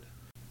effort?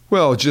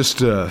 Well,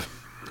 just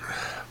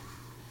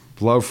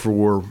love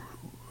for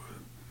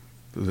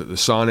the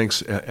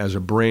Sonics as a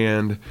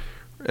brand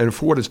and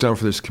for what it's done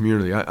for this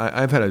community.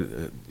 I've had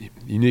a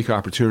unique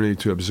opportunity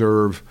to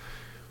observe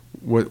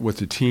what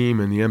the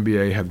team and the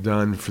NBA have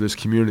done for this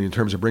community in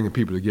terms of bringing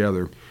people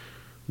together.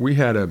 We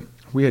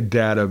had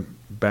data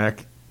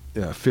back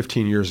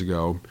 15 years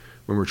ago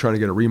when we were trying to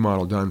get a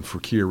remodel done for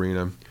Key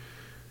Arena,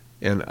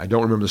 and I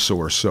don't remember the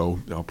source, so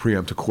I'll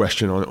preempt a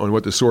question on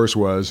what the source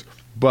was,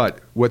 but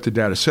what the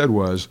data said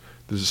was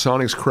the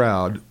Sonics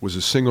crowd was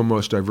the single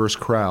most diverse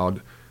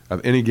crowd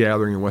of any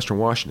gathering in Western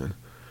Washington.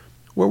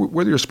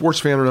 Whether you're a sports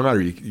fan or no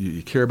matter,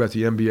 you care about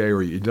the NBA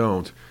or you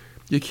don't,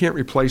 you can't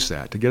replace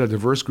that. To get a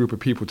diverse group of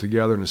people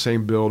together in the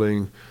same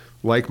building,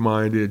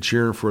 like-minded,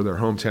 cheering for their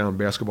hometown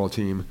basketball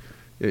team,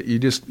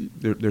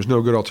 there's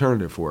no good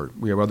alternative for it.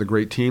 We have other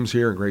great teams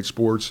here and great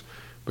sports,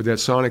 but that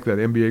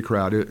NBA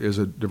crowd is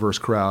a diverse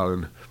crowd,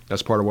 and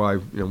that's part of why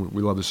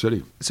we love the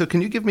city. So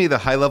can you give me the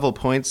high-level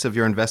points of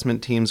your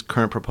investment team's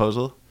current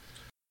proposal?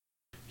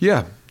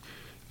 Yeah.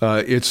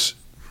 It's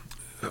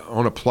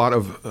on a plot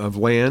of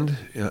land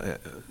in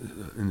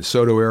the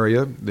SoDo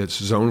area that's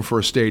zoned for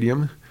a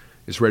stadium.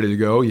 It's ready to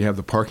go. You have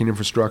the parking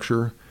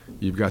infrastructure.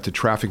 You've got the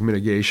traffic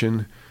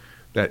mitigation.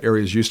 That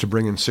area is used to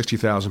bringing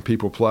 60,000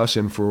 people plus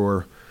in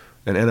for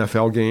an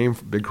NFL game,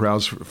 big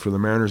crowds for the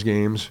Mariners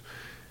games.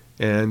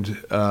 And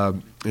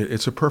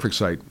it's a perfect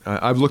site.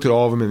 I've looked at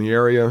all of them in the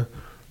area,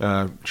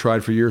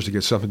 tried for years to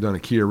get something done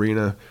at Key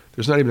Arena.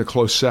 There's not even a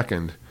close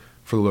second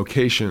for the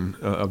location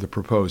of the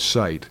proposed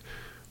site.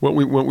 What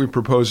we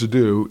propose to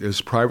do is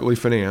privately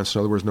finance, in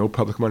other words, no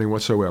public money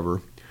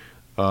whatsoever,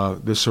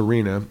 this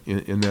arena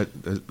in that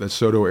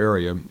SoDo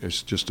area.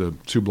 It's just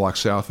 2 blocks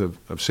south of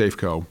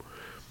Safeco.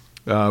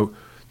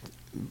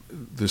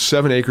 The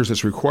 7 acres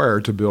that's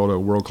required to build a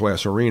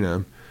world-class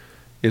arena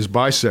is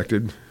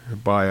bisected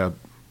by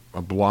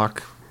a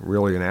block,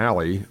 really an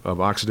alley,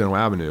 of Occidental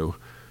Avenue.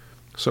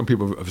 Some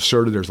people have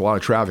asserted there's a lot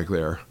of traffic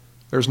there.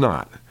 There's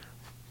not.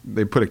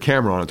 They put a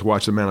camera on it to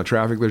watch the amount of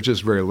traffic. There's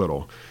just very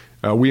little.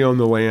 We own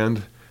the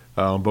land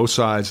on both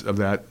sides of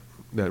that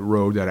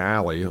road, that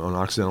alley on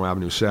Occidental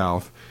Avenue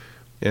South.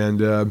 And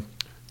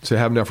to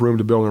have enough room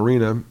to build an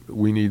arena,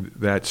 we need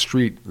that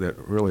street, that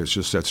really is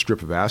just that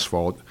strip of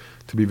asphalt,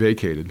 to be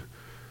vacated.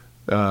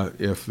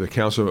 If the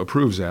council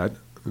approves that,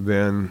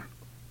 then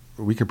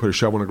we can put a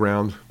shovel in the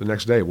ground the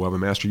next day. We'll have a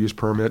master use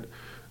permit.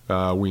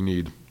 We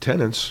need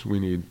tenants. We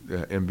need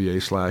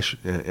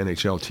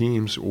NBA/NHL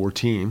teams or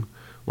team,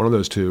 one of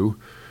those two.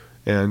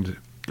 And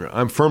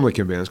I'm firmly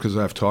convinced, because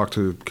I've talked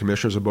to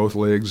commissioners of both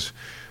leagues,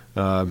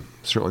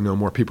 certainly know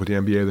more people at the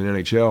NBA than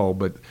NHL,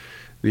 but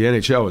the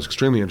NHL is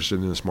extremely interested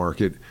in this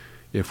market.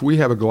 If we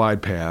have a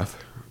glide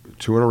path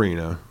to an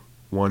arena,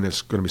 one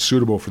that's going to be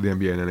suitable for the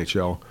NBA and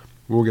NHL,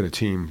 we'll get a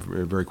team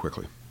very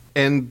quickly.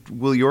 And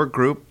will your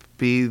group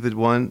be the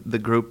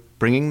group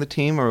bringing the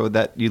team, or would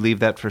that you leave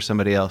that for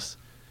somebody else?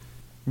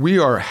 We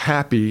are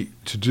happy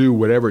to do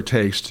whatever it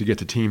takes to get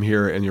the team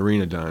here and the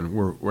arena done.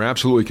 We're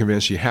absolutely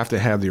convinced you have to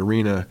have the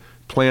arena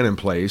plan in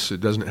place. It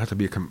doesn't have to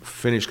be a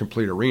finished,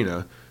 complete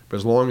arena, but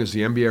as long as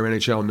the NBA or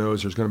NHL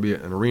knows there's going to be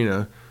an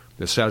arena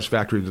that's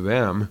satisfactory to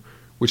them,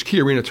 which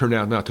Key Arena turned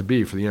out not to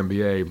be for the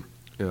NBA.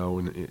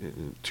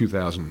 In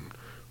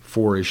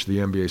 2004-ish, the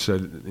NBA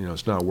said,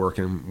 it's not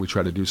working. We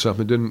tried to do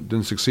something,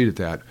 didn't succeed at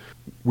that.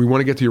 We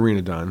want to get the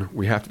arena done.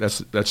 We have to.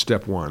 That's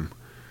step one.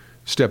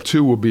 Step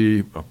two will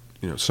be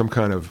some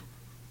kind of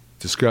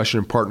discussion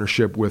and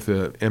partnership with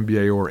the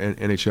NBA or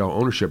NHL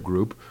ownership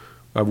group,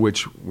 of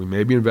which we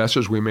may be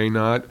investors, we may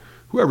not.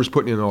 Whoever's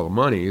putting in all the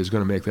money is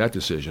going to make that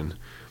decision.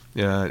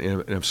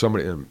 And if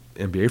somebody,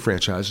 NBA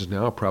franchises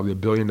now, probably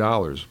 $1 billion.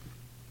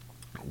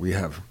 We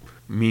have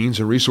means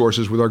and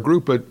resources with our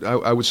group, but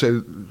I would say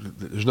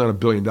there's not $1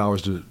 billion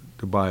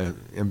to buy an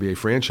NBA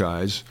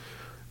franchise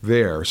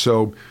there.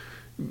 So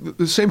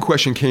the same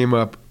question came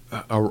up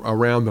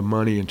around the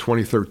money in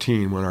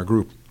 2013 when our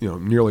group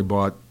nearly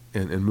bought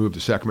and moved the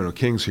Sacramento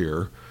Kings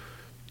here.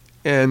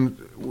 And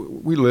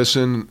we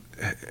listened,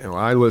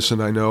 I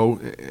listened, I know,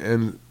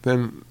 and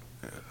then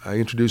I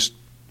introduced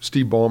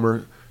Steve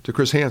Ballmer to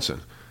Chris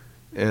Hansen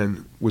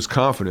and was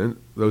confident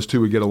those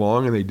two would get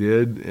along, and they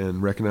did,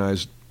 and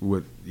recognized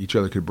what each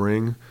other could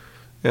bring.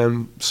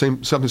 And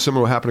something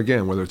similar will happen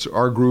again, whether it's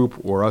our group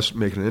or us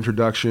making an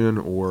introduction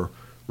or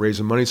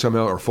raising money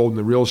somehow or folding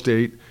the real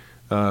estate,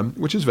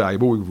 which is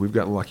valuable. We've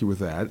gotten lucky with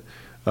that,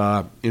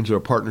 into a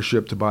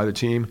partnership to buy the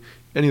team.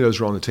 Any of those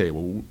are on the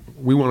table.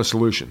 We want a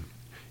solution.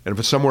 And if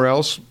it's somewhere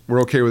else,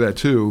 we're okay with that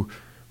too.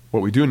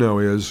 What we do know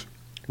is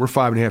we're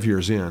 5.5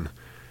 years in.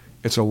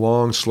 It's a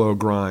long, slow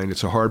grind.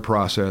 It's a hard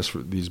process for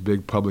these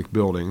big public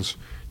buildings.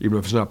 Even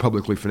if it's not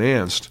publicly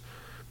financed,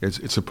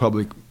 it's a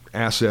public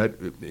asset.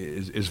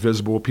 It's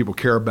visible. People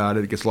care about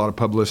it. It gets a lot of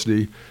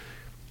publicity.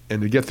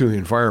 And to get through the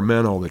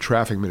environmental, the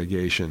traffic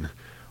mitigation,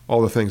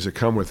 all the things that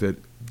come with it,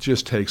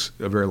 just takes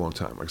a very long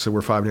time. Like I said,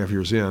 we're 5.5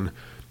 years in.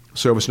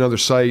 So if it's another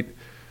site,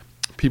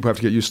 people have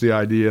to get used to the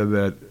idea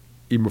that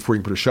even before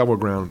you can put a shovel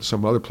ground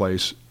some other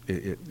place,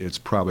 it's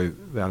probably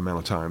that amount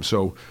of time.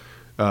 So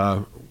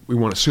we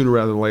want it sooner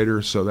rather than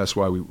later. So that's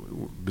why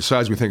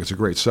besides we think it's a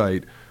great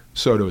site,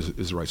 SoDo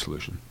is the right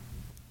solution.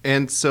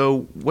 And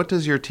so what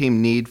does your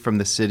team need from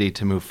the city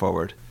to move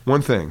forward?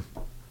 One thing,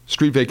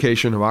 street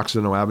vacation of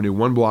Occidental Avenue,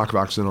 1 block of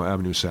Occidental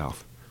Avenue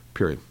South,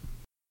 period.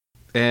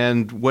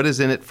 And what is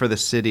in it for the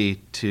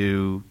city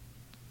to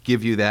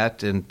give you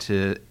that and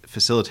to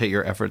facilitate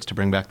your efforts to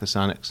bring back the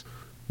Sonics?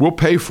 We'll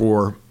pay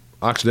for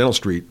Occidental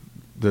Street,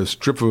 the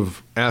strip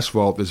of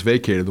asphalt that's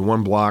vacated, the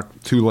 1 block,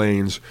 2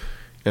 lanes,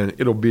 and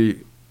it'll be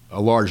a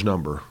large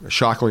number, a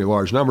shockingly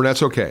large number, and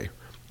that's okay.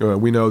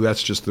 We know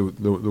that's just the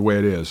way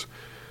it is.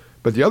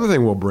 But the other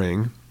thing we'll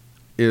bring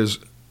is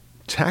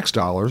tax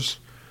dollars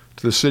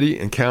to the city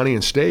and county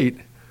and state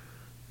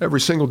every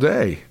single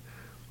day.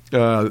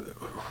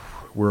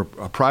 We're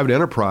a private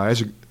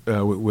enterprise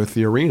with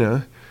the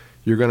arena.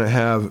 You're going to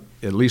have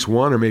at least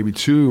 1 or maybe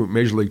 2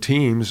 major league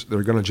teams that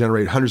are going to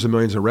generate hundreds of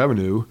millions of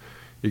revenue.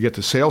 You get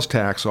the sales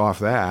tax off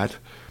that.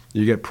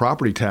 You get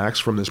property tax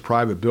from this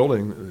private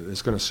building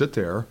that's going to sit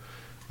there.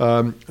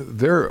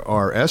 There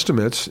are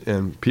estimates,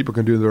 and people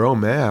can do their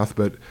own math,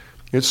 but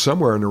it's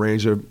somewhere in the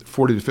range of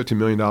 $40 to $50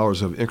 million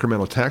of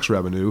incremental tax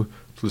revenue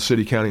to the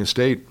city, county, and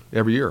state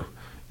every year.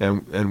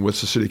 And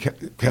what's the city,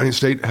 county, and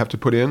state have to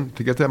put in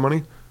to get that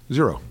money?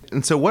 Zero.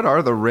 And so what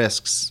are the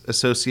risks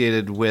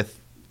associated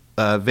with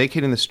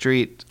vacating the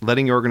street,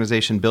 letting your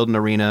organization build an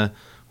arena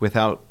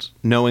without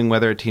knowing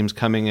whether a team's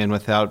coming in,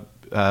 without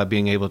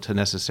being able to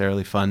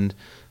necessarily fund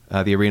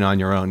the arena on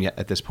your own yet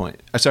at this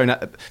point? Sorry,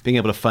 not being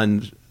able to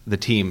fund the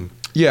team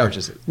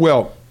purchase it.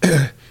 Well,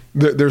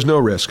 there's no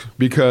risk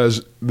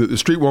because the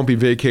street won't be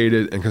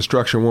vacated and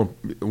construction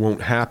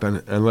won't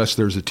happen unless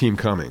there's a team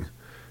coming.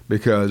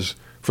 Because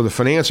for the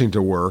financing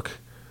to work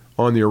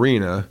on the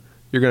arena,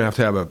 you're going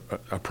to have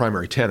a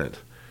primary tenant.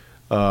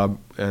 And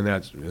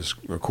that is,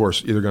 of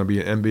course, either going to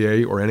be an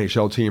NBA or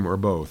NHL team or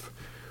both.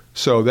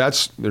 So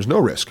there's no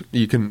risk.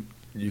 You can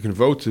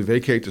vote to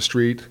vacate the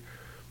street,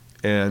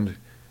 and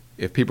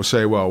if people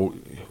say, well,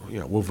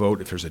 we'll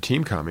vote if there's a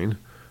team coming,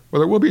 well,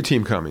 there will be a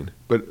team coming.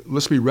 But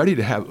let's be ready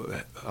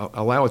to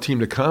allow a team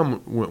to come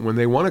when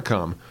they want to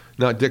come,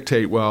 not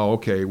dictate,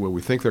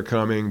 we think they're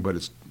coming, but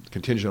it's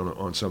contingent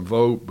on some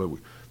vote, but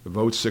the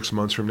vote's 6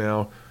 months from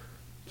now.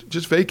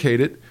 Just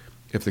vacate it.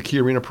 If the Key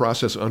Arena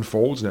process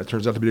unfolds and that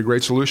turns out to be a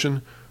great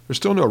solution, there's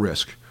still no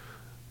risk.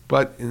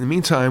 But in the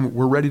meantime,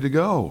 we're ready to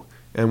go.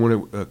 And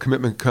when a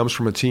commitment comes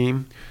from a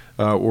team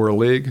or a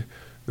league,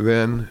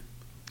 then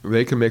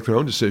they can make their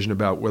own decision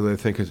about whether they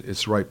think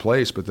it's the right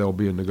place, but there'll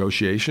be a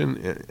negotiation,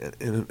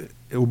 and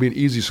it will be an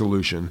easy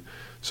solution.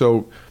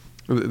 So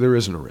there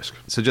isn't a risk.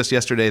 So just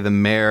yesterday, the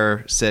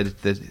mayor said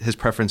that his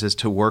preference is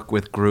to work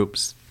with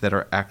groups that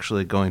are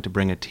actually going to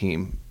bring a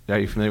team. Are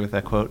you familiar with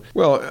that quote?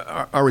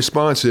 Well, our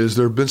response is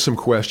there have been some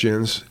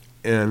questions,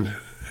 and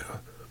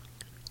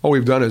all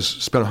we've done is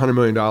spend $100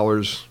 million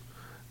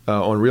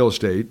on real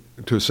estate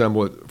to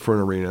assemble it for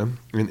an arena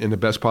in the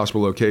best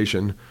possible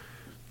location,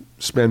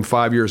 spend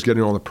 5 years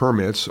getting all the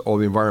permits, all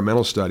the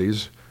environmental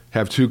studies,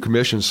 have 2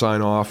 commissions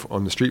sign off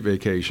on the street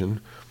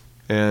vacation,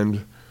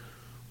 and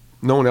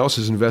no one else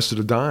has invested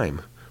a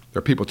dime. There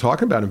are people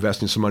talking about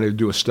investing some money to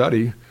do a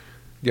study.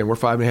 Again, we're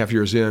 5.5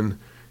 years in,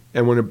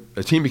 and when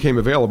a team became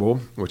available,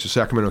 which the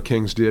Sacramento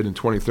Kings did in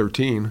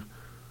 2013,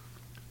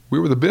 we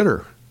were the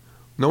bidder.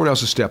 No one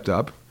else has stepped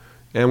up,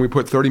 and we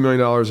put $30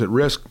 million at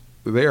risk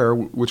there,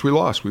 which we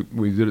lost.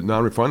 We did it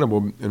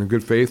non-refundable in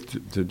good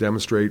faith to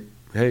demonstrate,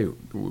 hey,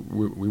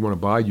 we want to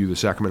buy you, the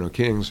Sacramento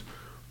Kings.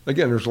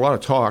 Again, there's a lot of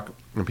talk,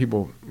 and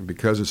people,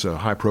 because it's a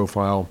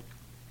high-profile,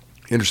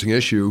 interesting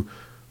issue,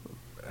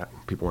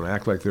 people want to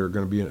act like they're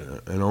going to be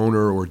an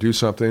owner or do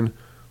something.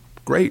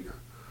 Great,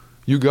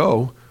 you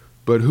go,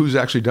 but who's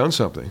actually done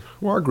something?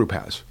 Well, our group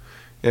has,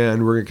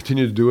 and we're going to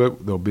continue to do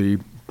it. There'll be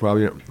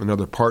probably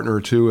another partner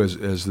or two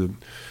as the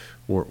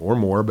or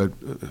more, but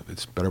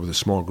it's better with a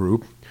small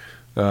group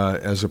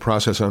as the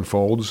process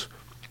unfolds.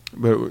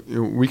 But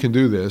we can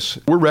do this.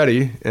 We're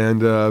ready,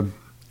 and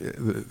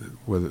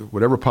with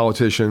whatever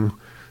politician,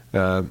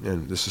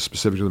 and this is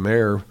specific to the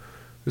mayor,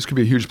 this could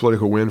be a huge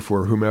political win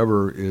for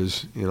whomever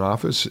is in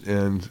office,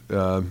 and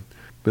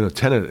been a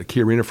tenant at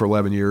Key Arena for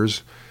 11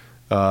 years.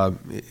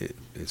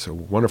 It's a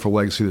wonderful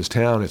legacy of this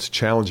town. It's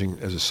challenging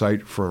as a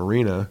site for an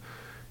arena.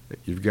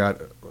 You've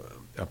got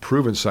a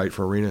proven site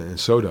for arena in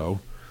SoDo,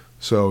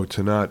 so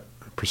to not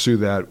pursue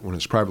that when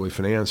it's privately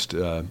financed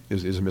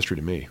is a mystery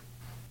to me.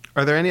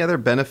 Are there any other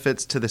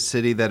benefits to the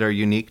city that are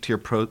unique to your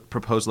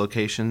proposed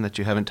location that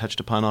you haven't touched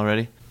upon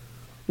already?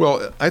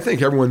 Well, I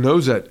think everyone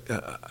knows that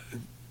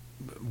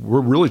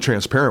we're really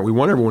transparent. We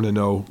want everyone to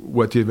know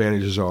what the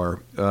advantages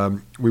are.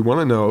 We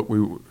want to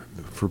know,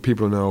 for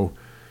people to know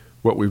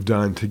what we've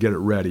done to get it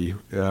ready.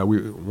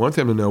 We want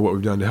them to know what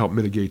we've done to help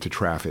mitigate the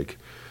traffic.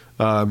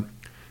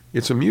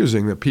 It's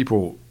amusing that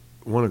people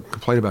want to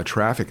complain about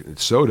traffic at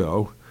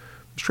SoDo.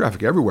 There's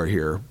traffic everywhere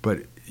here, but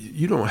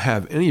you don't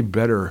have any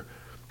better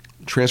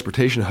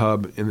transportation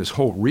hub in this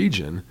whole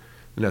region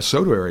in that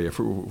SoDo area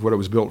for what it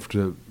was built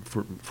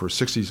for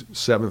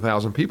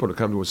 67,000 people to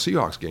come to a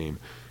Seahawks game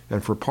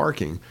and for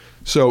parking.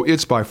 So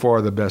it's by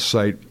far the best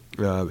site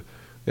in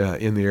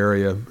the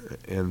area.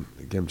 And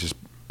again, just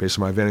based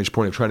on my vantage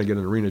point of trying to get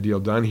an arena deal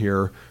done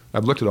here,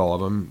 I've looked at all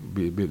of them,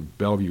 be it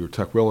Bellevue or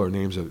Tukwila,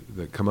 names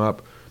that come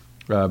up.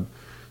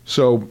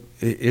 So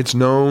it's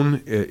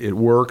known, it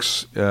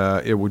works.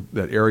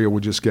 That area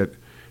would just get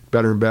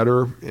better and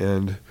better.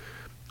 And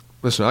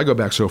listen, I go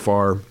back so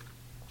far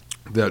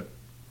that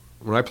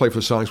when I played for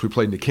the Sonics, we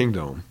played in the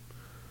Kingdome.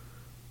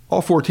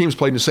 All 4 teams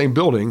played in the same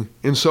building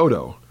in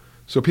SoDo.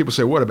 So people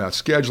say, what about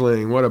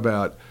scheduling? What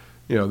about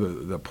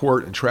the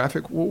port and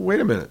traffic? Well, wait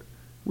a minute.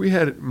 We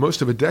had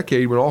most of a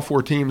decade when all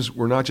 4 teams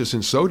were not just in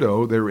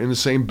SoDo, they were in the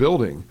same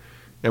building.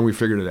 And we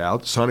figured it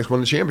out. Sonics won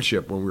the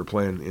championship when we were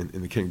playing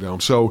in the Kingdome.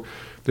 So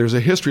there's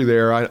a history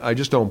there. I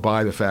just don't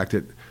buy the fact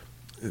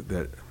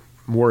that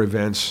more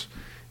events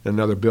in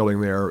another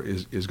building there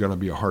is going to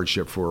be a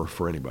hardship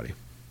for anybody.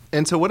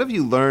 And so what have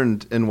you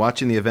learned in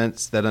watching the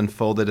events that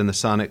unfolded in the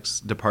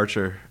Sonics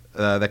departure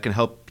that can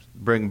help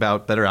bring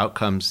about better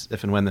outcomes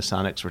if and when the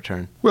Sonics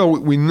return? Well,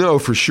 we know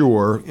for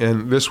sure,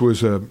 and this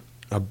was a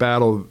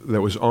battle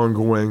that was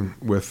ongoing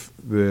with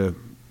the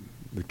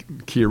the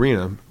Key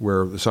Arena,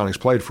 where the Sonics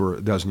played for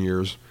a dozen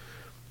years,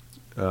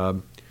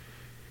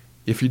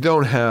 if you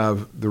don't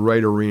have the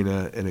right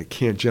arena and it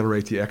can't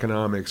generate the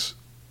economics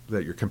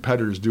that your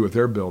competitors do with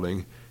their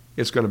building,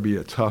 it's going to be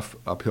a tough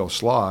uphill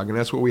slog, and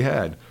that's what we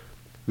had.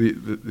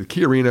 The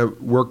Key Arena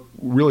worked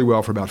really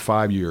well for about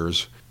 5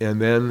 years,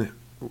 and then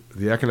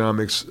the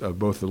economics of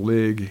both the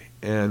league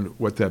and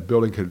what that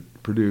building could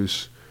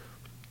produce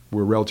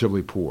were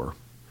relatively poor.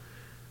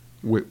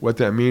 What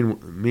that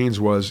means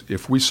was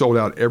if we sold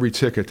out every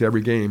ticket to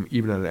every game,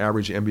 even at an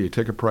average NBA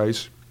ticket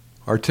price,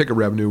 our ticket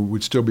revenue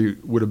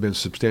would have been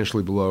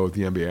substantially below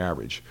the NBA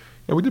average.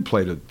 And we did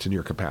play to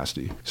near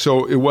capacity.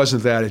 So it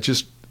wasn't that. It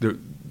just, the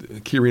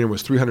Key Arena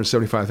was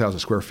 375,000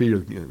 square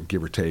feet,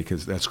 give or take,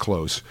 that's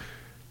close.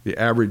 The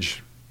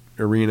average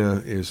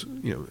arena is,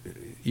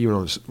 even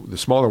on the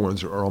smaller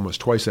ones are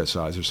almost twice that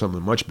size. There's some of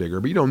them much bigger,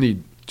 but you don't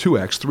need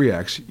 2X,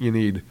 3X. You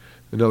need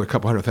another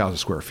couple 100,000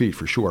 square feet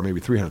for sure,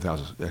 maybe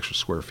 300,000 extra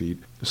square feet,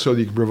 so that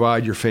you can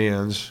provide your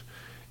fans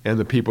and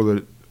the people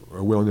that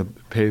are willing to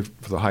pay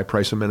for the high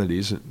price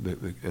amenities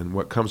and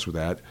what comes with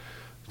that,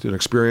 to an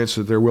experience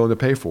that they're willing to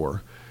pay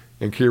for.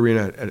 And Key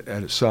Arena at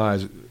its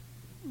size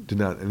did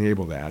not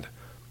enable that.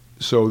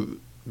 So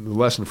the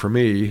lesson for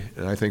me,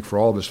 and I think for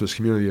all of us, this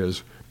community,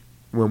 is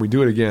when we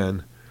do it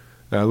again,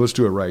 let's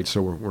do it right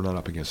so we're not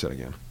up against that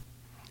again.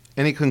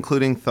 Any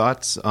concluding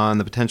thoughts on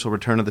the potential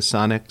return of the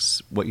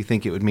Sonics, what you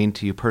think it would mean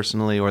to you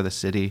personally or the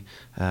city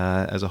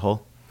as a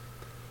whole?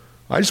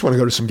 I just want to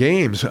go to some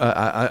games.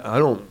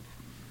 I'm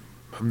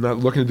not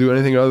looking to do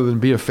anything other than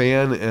be a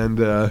fan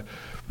and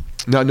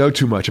not know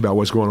too much about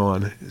what's going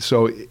on.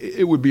 So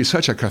it would be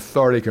such a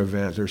cathartic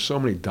event. There's so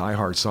many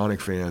diehard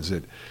Sonic fans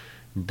that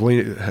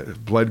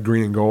bled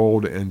green and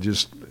gold, and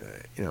just,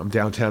 I'm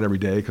downtown every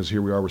day because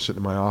here we are, we're sitting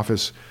in my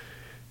office.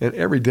 And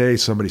every day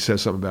somebody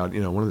says something about,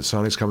 one of the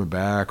Sonics coming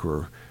back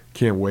or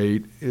can't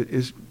wait.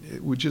 It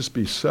would just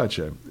be such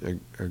a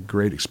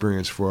great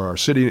experience for our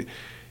city.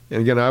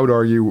 And again, I would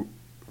argue,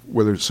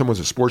 whether someone's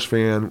a sports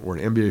fan or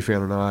an NBA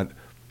fan or not,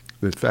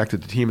 the fact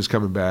that the team is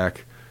coming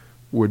back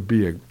would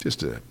be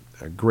just a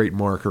great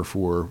marker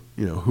for,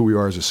 who we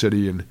are as a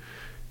city and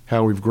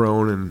how we've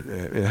grown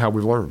and how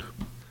we've learned.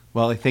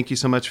 Well, I thank you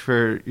so much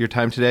for your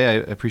time today. I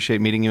appreciate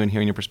meeting you and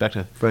hearing your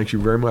perspective. Thank you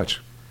very much.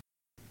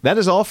 That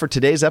is all for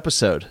today's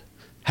episode.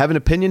 Have an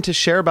opinion to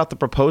share about the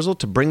proposal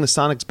to bring the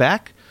Sonics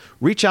back?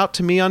 Reach out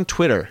to me on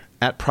Twitter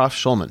 @Prof.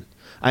 Schulman.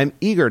 I'm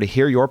eager to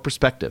hear your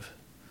perspective.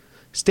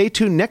 Stay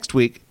tuned next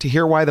week to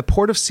hear why the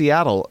Port of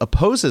Seattle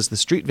opposes the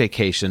street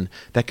vacation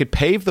that could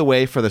pave the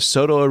way for the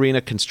Soto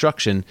Arena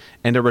construction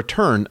and a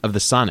return of the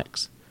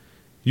Sonics.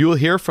 You will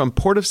hear from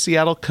Port of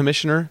Seattle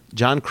Commissioner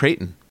John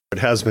Creighton. It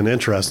has been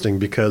interesting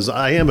because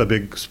I am a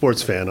big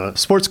sports fan.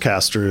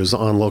 Sportscasters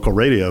on local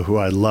radio, who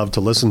I love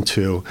to listen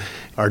to,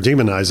 are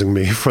demonizing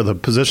me for the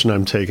position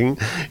I'm taking.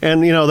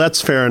 And, that's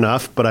fair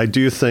enough. But I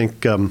do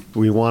think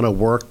we want to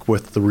work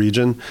with the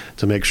region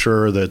to make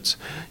sure that,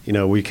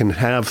 we can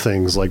have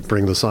things like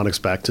bring the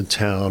Sonics back to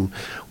town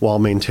while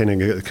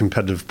maintaining a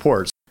competitive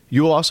port.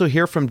 You will also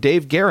hear from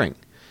Dave Gehring,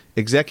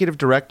 Executive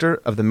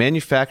Director of the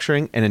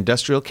Manufacturing and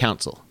Industrial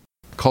Council.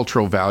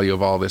 Cultural value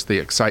of all this, the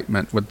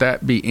excitement, would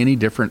that be any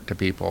different to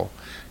people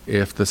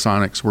if the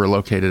Sonics were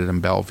located in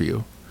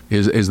Bellevue?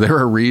 Is there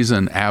a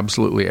reason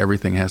absolutely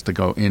everything has to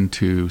go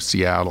into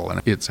Seattle?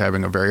 And it's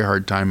having a very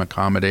hard time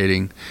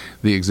accommodating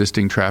the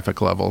existing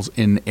traffic levels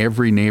in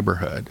every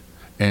neighborhood.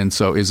 And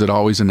so is it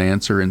always an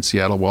answer in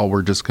Seattle, well,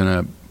 we're just going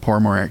to pour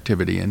more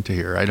activity into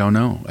here? I don't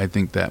know. I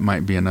think that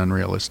might be an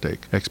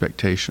unrealistic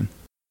expectation.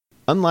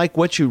 Unlike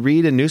what you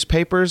read in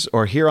newspapers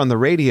or hear on the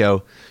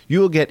radio, you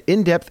will get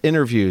in-depth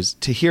interviews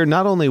to hear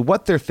not only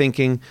what they're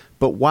thinking,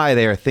 but why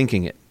they are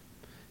thinking it.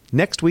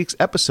 Next week's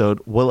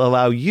episode will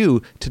allow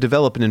you to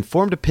develop an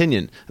informed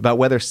opinion about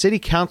whether City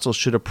Council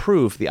should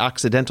approve the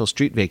Occidental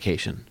street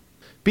vacation.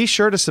 Be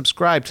sure to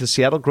subscribe to the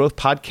Seattle Growth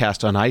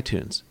Podcast on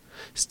iTunes.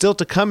 Still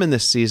to come in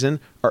this season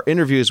are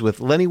interviews with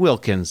Lenny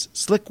Wilkins,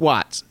 Slick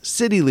Watts,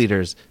 city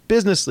leaders,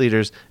 business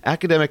leaders,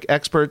 academic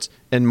experts,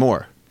 and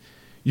more.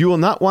 You will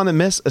not want to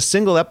miss a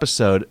single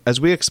episode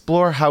as we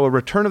explore how a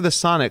return of the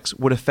Sonics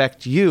would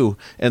affect you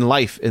and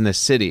life in this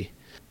city,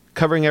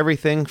 covering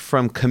everything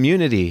from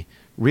community,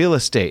 real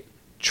estate,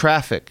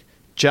 traffic,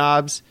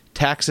 jobs,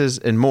 taxes,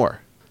 and more.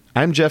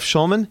 I'm Jeff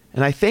Schulman,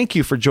 and I thank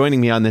you for joining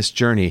me on this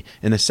journey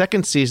in the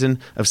second season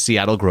of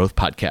Seattle Growth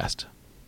Podcast.